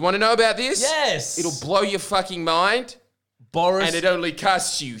do. You want to know about this? Yes. It'll blow your fucking mind. Boris. And it only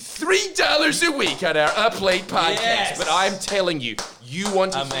costs you $3 a week on our Up Late podcast. Yes. But I'm telling you, you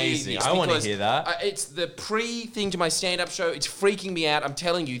want to Amazing. hear this. I want to because, hear that. It's the pre-thing to my stand-up show. It's freaking me out. I'm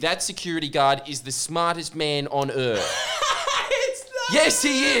telling you, that security guard is the smartest man on earth. It's not. Yes,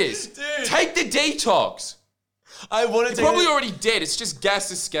 he is. Dude. Take the detox. I wanted to. Probably already dead. It's just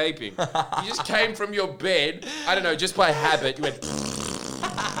gas escaping. You just came from your bed. I don't know, just by habit. You went.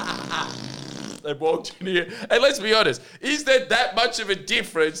 They walked in here. And let's be honest, is there that much of a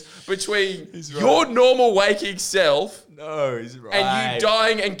difference between your normal waking self No, he's right. and you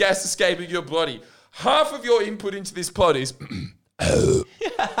dying and gas escaping your body? Half of your input into this pod is.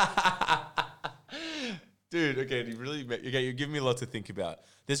 Dude, okay, you're giving me a lot to think about.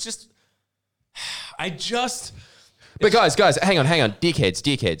 There's just. But guys, hang on,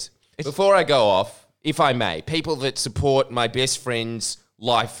 dickheads. Before I go off, if I may, people that support my best friend's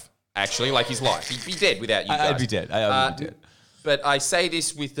life, actually, like his life, he'd be dead without you guys. I'd be dead. I'd be dead. But I say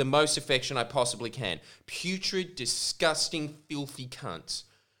this with the most affection I possibly can. Putrid, disgusting, filthy cunts.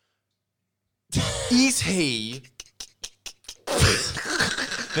 Is he...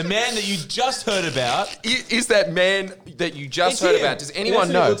 The man that you just heard about. Is that man that you just heard about? Does anyone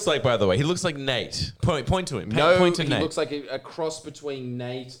That's what know? he looks like, by the way. He looks like Nate. Point to him. No, Point to he Nate. looks like a cross between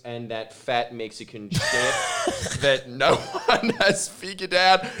Nate and that fat Mexican chef that no one has figured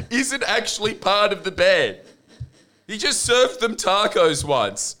out isn't actually part of the band. He just served them tacos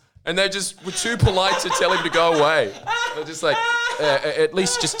once, and they just were too polite to tell him to go away. They're just like, at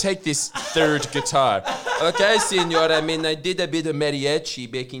least just take this third guitar. Okay, senor, I mean, I did a bit of mariachi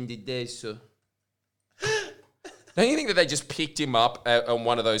back in the day, so... Don't you think that they just picked him up on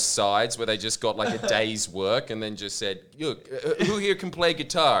one of those sides where they just got like a day's work and then just said, look, who here can play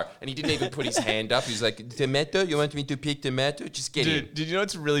guitar? And he didn't even put his hand up. He was like, tomato? You want me to pick tomato? Just get in. Did you know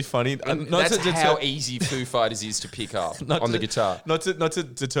what's really funny? That's how easy Foo Fighters is to pick up on the guitar. Not to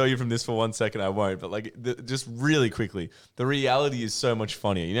deter you from this for 1 second, I won't. But like, just really quickly, the reality is so much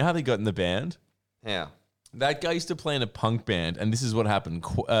funnier. You know how they got in the band? Yeah. That guy used to play in a punk band, and this is what happened.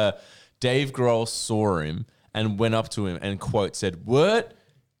 Dave Grohl saw him and went up to him and, quote, said, "What?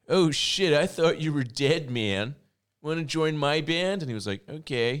 Oh, shit, I thought you were dead, man. Want to join my band?" And he was like,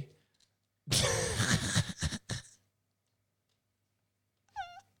 "Okay."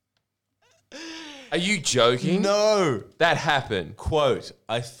 Are you joking? No. That happened. Quote,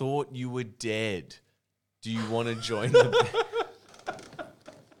 "I thought you were dead. Do you want to join the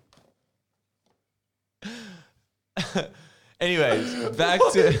band?" Anyways, back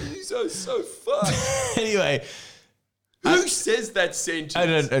to... You're so fucked. Anyway... Who says that sentence?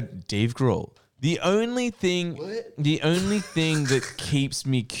 Dave Grohl. The only thing that keeps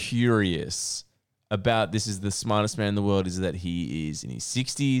me curious about this is the smartest man in the world is that he is in his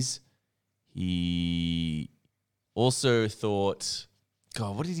 60s. He also thought,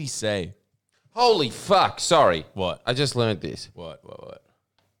 God, what did he say? Holy fuck. Sorry. What? I just learned this. What?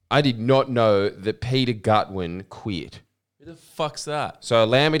 I did not know that Peter Gutwin quit. Who the fuck's that? So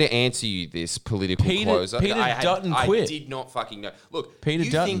allow me to answer you this political closer. Peter Dutton quit. I did not fucking know. Look, Peter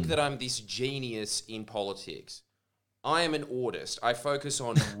you Dutton. think that I'm this genius in politics. I am an artist. I focus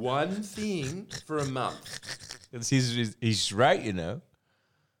on one thing for a month. He's right, you know.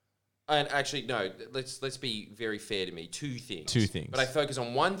 And actually, no, let's be very fair to me. Two things. But But I focus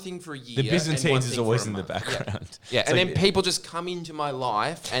on one thing for a year. The and one Byzantines is thing always for a in the month. background. Yeah, It's and like- then people just come into my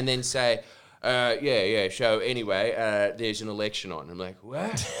life and then say, so anyway, there's an election on. I'm like,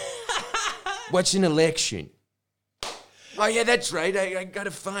 what? What's an election? Oh, yeah, that's right. I got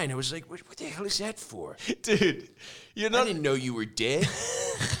a fine. I was like, what the hell is that for? Dude, you're I not didn't know you were dead.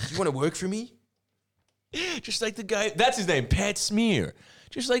 You want to work for me? just like the guy. That's his name, Pat Smear.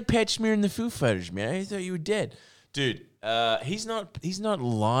 Just like Pat Smear and the Foo Fighters, man. I thought you were dead, dude. He's not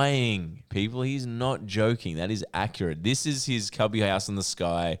lying, people. He's not joking. That is accurate. This is his cubby house in the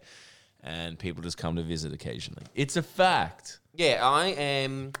sky, and people just come to visit occasionally. It's a fact. Yeah, I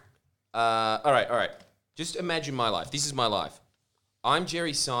am. All right. Just imagine my life. This is my life. I'm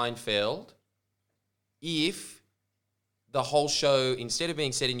Jerry Seinfeld. If the whole show, instead of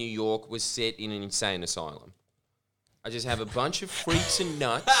being set in New York, was set in an insane asylum. I just have a bunch of freaks and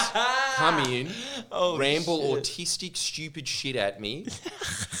nuts come in, ramble autistic, stupid shit at me,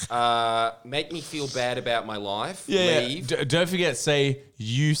 make me feel bad about my life, leave. Don't forget, say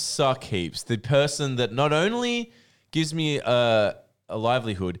you suck heaps. The person that not only gives me a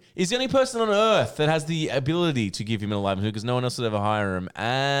livelihood is the only person on earth that has the ability to give him a livelihood because no one else would ever hire him,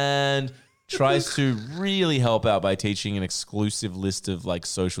 and tries to really help out by teaching an exclusive list of like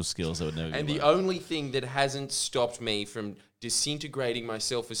social skills that would never. And the only thing that hasn't stopped me from disintegrating my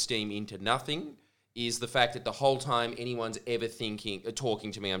self-esteem into nothing is the fact that the whole time anyone's ever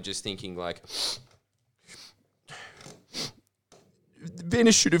talking to me, I'm just thinking like,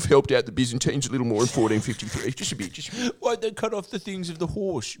 Venice should have helped out the Byzantines a little more in 1453. Just a bit. Why'd they cut off the things of the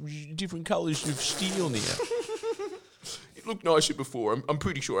horse? Different colours of steel now. It looked nicer before. I'm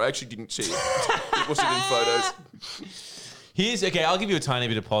pretty sure. I actually didn't see it. It wasn't in photos. Okay, I'll give you a tiny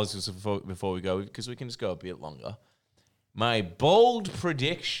bit of politics before we go, because we can just go a bit longer. My bold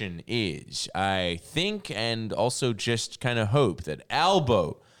prediction is, I think and also just kind of hope that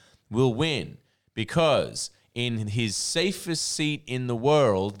Albo will win, because in his safest seat in the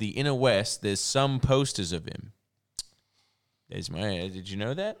world, the Inner West, there's some posters of him. Did you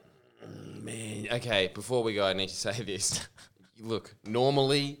know that? Man, okay, before we go, I need to say this. Look,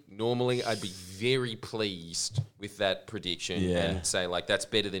 normally, I'd be very pleased with that prediction and say, like, that's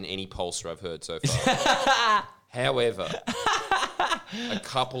better than any pollster I've heard so far. However, a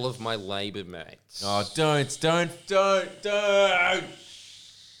couple of my Labour mates. Oh, don't.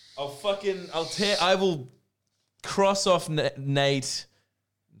 I will cross off Nate,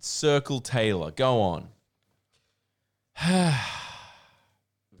 circle Taylor. Go on.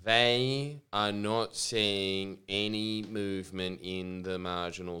 They are not seeing any movement in the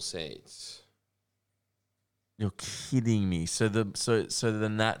marginal seats. You're kidding me. So the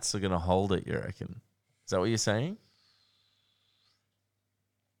Nats are going to hold it, you reckon? Is that what you're saying?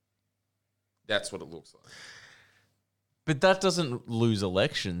 That's what it looks like. But that doesn't lose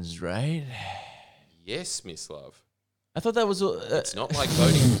elections, right? Yes, Miss Love. I thought that was... It's not like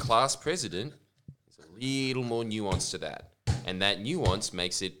voting for class president. There's a little more nuance to that. And that nuance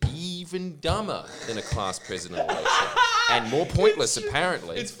makes it even dumber than a class president election. And more pointless,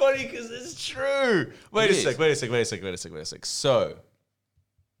 apparently. It's funny because it's true. Wait a sec. So,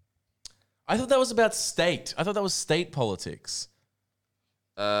 I thought that was about state. I thought that was state politics.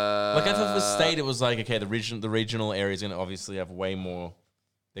 I thought for state, it was like, okay, the regional area is going to obviously have way more.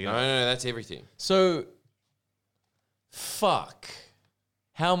 No, that's everything. So, fuck.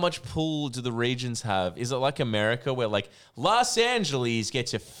 How much pull do the regions have? Is it like America where like Los Angeles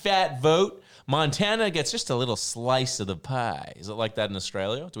gets a fat vote, Montana gets just a little slice of the pie? Is it like that in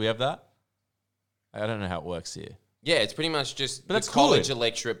Australia? Do we have that? I don't know how it works here. Yeah, it's pretty much just the college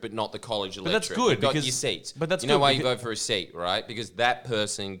electorate, but not the college electorate. But that's good. You've got your seats. But that's you know good why you vote for a seat, right? Because that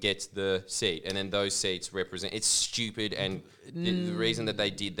person gets the seat, and then those seats represent... It's stupid, and the reason that they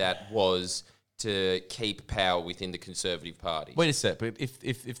did that was to keep power within the Conservative Party. Wait a sec, but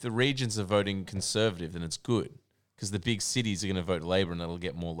if the regions are voting Conservative, then it's good, because the big cities are going to vote Labor and it'll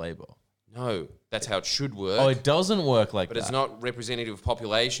get more Labor. No, that's how it should work. Oh, it doesn't work like that. But it's not representative of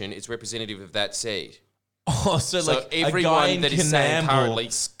population, it's representative of that seat. Oh, so like everyone that is saying currently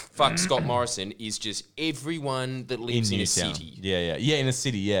fuck Scott Morrison is just everyone that lives in a city. Yeah, in a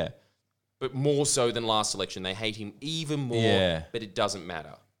city, yeah. But more so than last election. They hate him even more, but it doesn't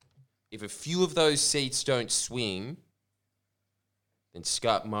matter. If a few of those seats don't swing, then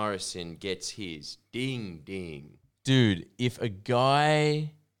Scott Morrison gets his. Ding, ding. Dude, if a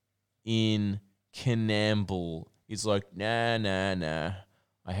guy in Canamble is like, nah,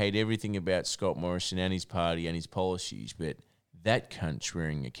 I hate everything about Scott Morrison and his party and his policies, but that cunt's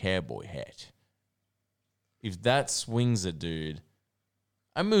wearing a cowboy hat. If that swings a dude,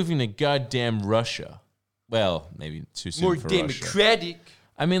 I'm moving to goddamn Russia. Well, maybe too soon more for democratic. Russia.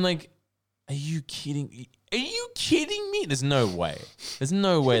 I mean, like, are you kidding? Are you kidding me? There's no way. There's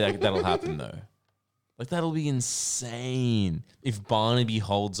no way that'll happen, though. Like, that'll be insane if Barnaby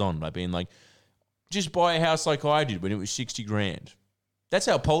holds on by being like, just buy a house like I did when it was 60 grand. That's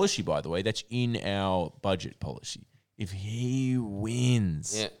our policy, by the way. That's in our budget policy. If he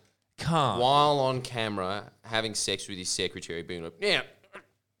wins, while on camera having sex with his secretary, being like, "Now,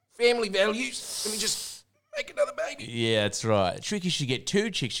 family values. Let me just make another baby." Yeah, that's right. Tricky should get 2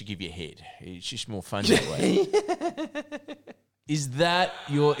 chicks to give you head. It's just more fun that way. Is that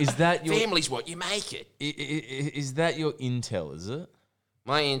your family's what you make it? Is that your intel? Is it?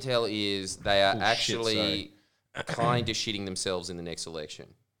 My intel is they are actually kind of shitting themselves in the next election.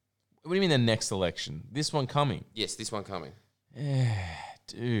 What do you mean the next election? This one coming? Yes, this one coming.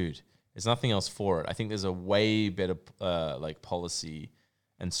 Dude, there's nothing else for it. I think there's a way better policy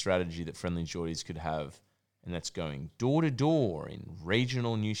and strategy that Friendly Geordies could have, and that's going door to door in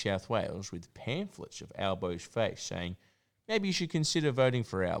regional New South Wales with pamphlets of Albo's face saying, maybe you should consider voting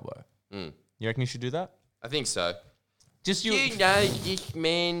for Albo. You reckon you should do that? I think so. Just you know this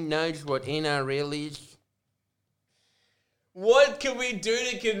man knows what NRL is. What can we do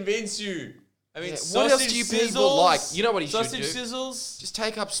to convince you? I mean, what else do you people like? You know what he should do? Sausage sizzles? Just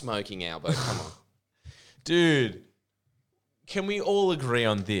take up smoking, Albo. Come on. Dude, can we all agree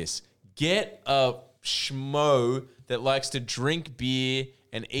on this? get a schmo that likes to drink beer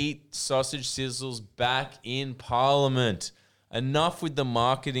and eat sausage sizzles back in Parliament. Enough with the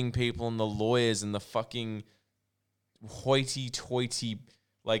marketing people and the lawyers and the fucking hoity-toity,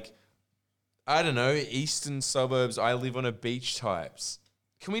 like, I don't know, eastern suburbs, I live on a beach types.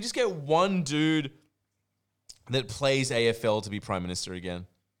 Can we just get one dude that plays AFL to be Prime Minister again?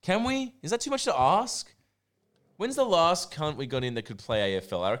 Can we? Is that too much to ask? When's the last cunt we got in that could play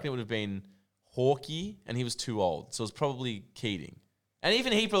AFL? I reckon it would have been Hawkey, and he was too old. So it was probably Keating. And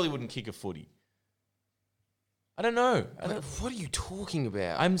even he probably wouldn't kick a footy. I don't know. What are you talking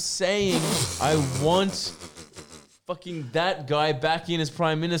about? I'm saying I want fucking that guy back in as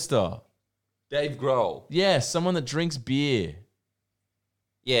Prime Minister. Dave Grohl. Yeah, someone that drinks beer.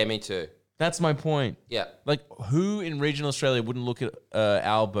 Yeah, me too. That's my point. Yeah. Like, who in regional Australia wouldn't look at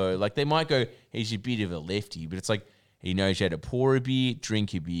Albo? Like, they might go, he's a bit of a lefty, but it's like, he knows how to pour a beer,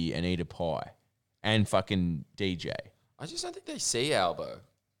 drink a beer, and eat a pie. And fucking DJ. I just don't think they see Albo.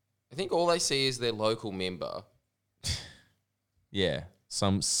 I think all they see is their local member. Yeah.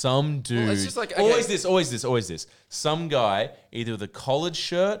 Some dude. Well, it's just like, okay. Always this. Some guy, either with a collared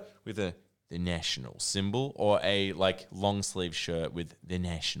shirt with the National symbol or a like long sleeve shirt with the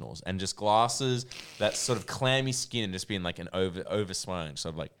Nationals and just glasses, that sort of clammy skin and just being like an over smiling.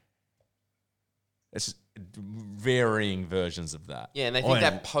 Sort of like, it's just varying versions of that. Yeah, and they think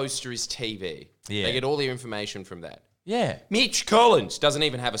that poster is TV. Yeah. They get all their information from that. Yeah. Mitch Collins doesn't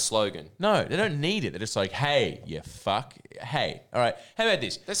even have a slogan. No, they don't need it. They're just like, hey, you fuck. Hey, all right. How about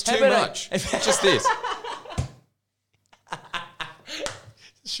this? That's How too about much. Just this.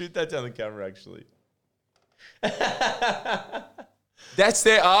 Shoot that down the camera, actually. That's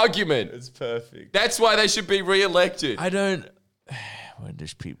their argument. It's perfect. That's why they should be re-elected. I don't... When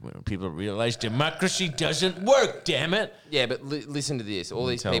people realize democracy doesn't work, damn it. Yeah, but listen to this. All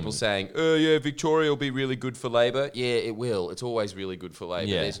these Tell people me. saying, oh, yeah, Victoria will be really good for Labor. Yeah, it will. It's always really good for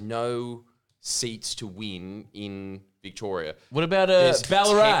Labor. Yeah. There's no seats to win in Victoria. What about There's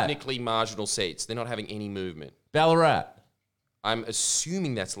Ballarat? technically marginal seats. They're not having any movement. Ballarat. I'm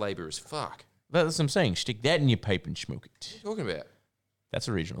assuming that's Labor as fuck. That's what I'm saying. Stick that in your pipe and smoke it. What are you talking about? That's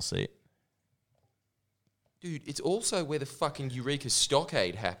a regional seat. Dude, it's also where the fucking Eureka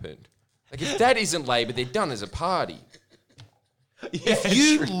Stockade happened. Like, if that isn't Labor, they're done as a party. If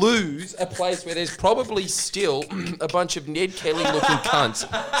you lose a place where there's probably still a bunch of Ned Kelly-looking cunts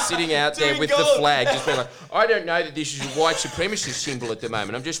sitting out there with the flag, just being like, I don't know that this is a white supremacist symbol at the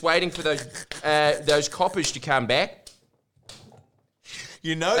moment. I'm just waiting for those coppers to come back.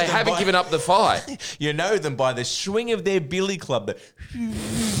 You know They haven't given up the fight. You know them by the swing of their billy club.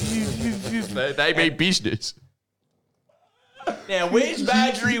 They mean business. Now, where's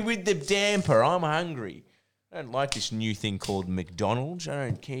Marjorie with the damper? I'm hungry. I don't like this new thing called McDonald's. I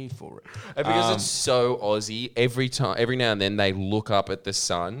don't care for it. And because it's so Aussie, every now and then they look up at the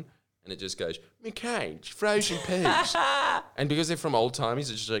sun and it just goes, McCain's frozen peas. And because they're from old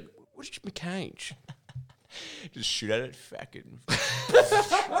timies, it's just like, what is McCain's? Just shoot at it, fucking.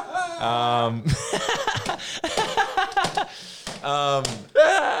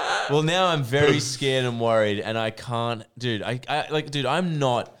 Well, now I'm very scared and worried, and I can't, dude. I'm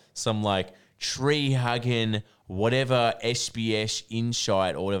not some like tree hugging whatever SBS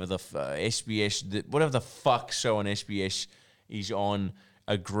Insight or whatever the SBS, whatever the fuck show on SBS is on.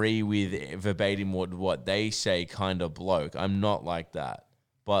 Agree with verbatim what they say, kind of bloke. I'm not like that.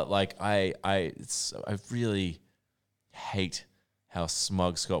 But like I really hate how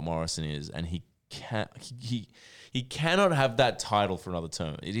smug Scott Morrison is, and he cannot have that title for another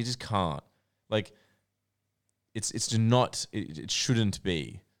term. He just can't. Like it shouldn't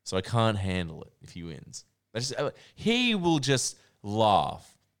be. So I can't handle it if he wins. He will just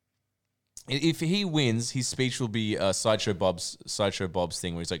laugh. If he wins, his speech will be Sideshow Bob's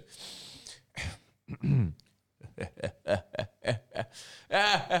thing, where he's like.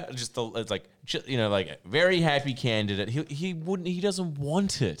 It's like, you know, like very happy candidate. He doesn't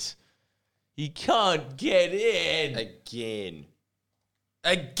want it. He can't get in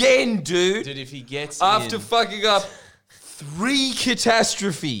Again, dude. dude. If he gets After in, fucking up 3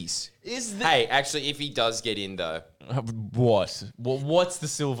 catastrophes. is the Hey, actually, if he does get in, though, what's the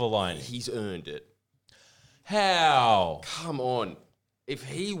silver lining? he's earned it. How? Come on. If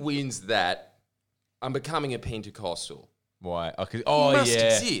he wins that, I'm becoming a Pentecostal. Why? Okay. Oh, must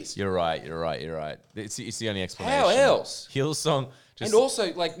yeah. exist. You're right. It's the only explanation. How else? Hillsong. And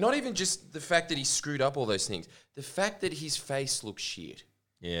also, like, not even just the fact that he screwed up all those things, the fact that his face looks shit.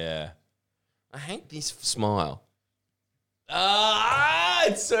 Yeah. I hate this smile.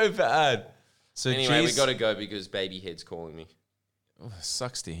 It's so bad. So Anyway, we geez, got to go because Babyhead's calling me.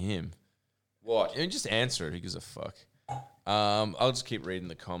 sucks to him. What? I mean, just answer it. Who gives a fuck? I'll just keep reading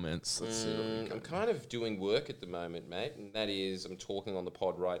the comments. Let's see. What we got. I'm kind of doing work at the moment, mate, and that is I'm talking on the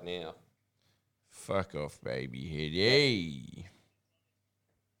pod right now. Fuck off, baby head. Hey.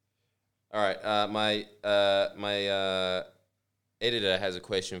 All right, my editor has a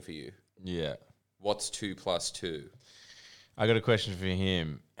question for you. Yeah. What's 2 plus 2? I got a question for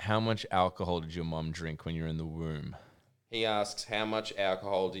him. How much alcohol did your mum drink when you were in the womb? He asks, how much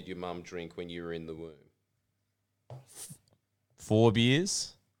alcohol did your mum drink when you were in the womb? 4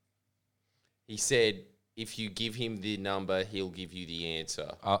 beers? He said, if you give him the number, he'll give you the answer.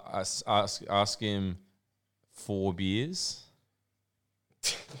 Ask him 4 beers?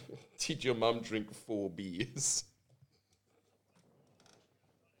 Did your mum drink 4 beers?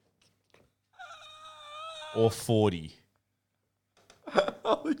 Or 40?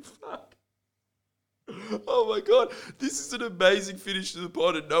 Holy fuck. Oh my God. This is an amazing finish to the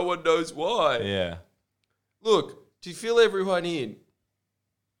pod and no one knows why. Yeah. Look, to fill everyone in,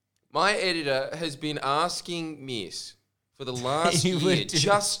 my editor has been asking Miss for the last year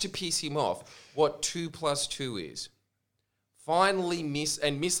just to piss him off what 2 plus 2 is. Finally, Miss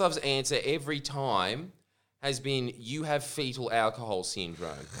Love's answer every time has been, you have fetal alcohol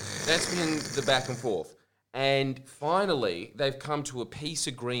syndrome. That's been the back and forth. And finally, they've come to a peace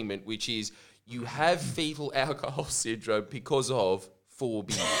agreement, which is you have fetal alcohol syndrome because of 4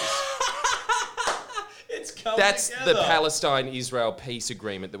 beers. It's coming That's together. the Palestine-Israel peace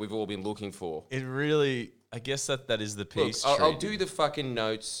agreement that we've all been looking for. It really, I guess that is the Look, peace I'll treaty. do the fucking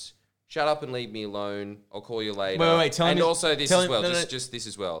notes. Shut up and leave me alone. I'll call you later. Wait, tell him and he's- also this tell as him- well. no, no. Just this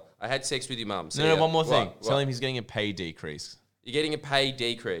as well. I had sex with your mum. No, one more thing. What? Tell him he's getting a pay decrease. You're getting a pay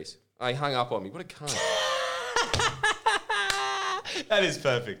decrease. I hung up on me. What a cunt. That is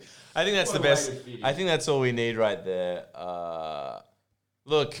perfect. I think that's What the a way best. to finish. I think that's all we need right there.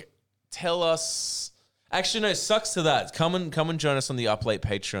 Look, tell us. Actually, no, sucks to that. Come and join us on the Up Late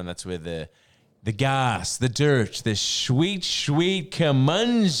Patreon. That's where the gas, the dirt, the sweet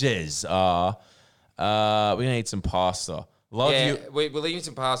camunges are. We're gonna eat some pasta. Love you. we're eating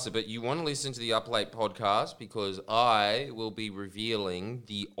some pasta, but you want to listen to the Up Late podcast because I will be revealing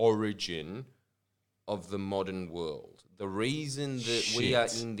the origin of the modern world. The reason that we are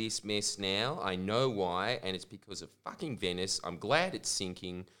Shit. in this mess now, I know why, and it's because of fucking Venice. I'm glad it's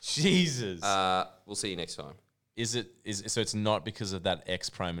sinking. Jesus. We'll see you next time. Is so? It's not because of that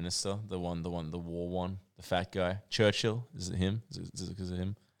ex-prime minister, the war one, the fat guy, Churchill. Is it him? Is it because of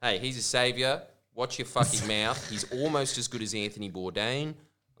him? Hey, he's a savior. Watch your fucking mouth. He's almost as good as Anthony Bourdain.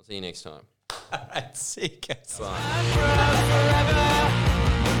 I'll see you next time. All right, see you guys. Bye.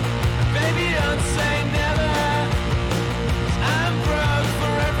 Baby, don't say no.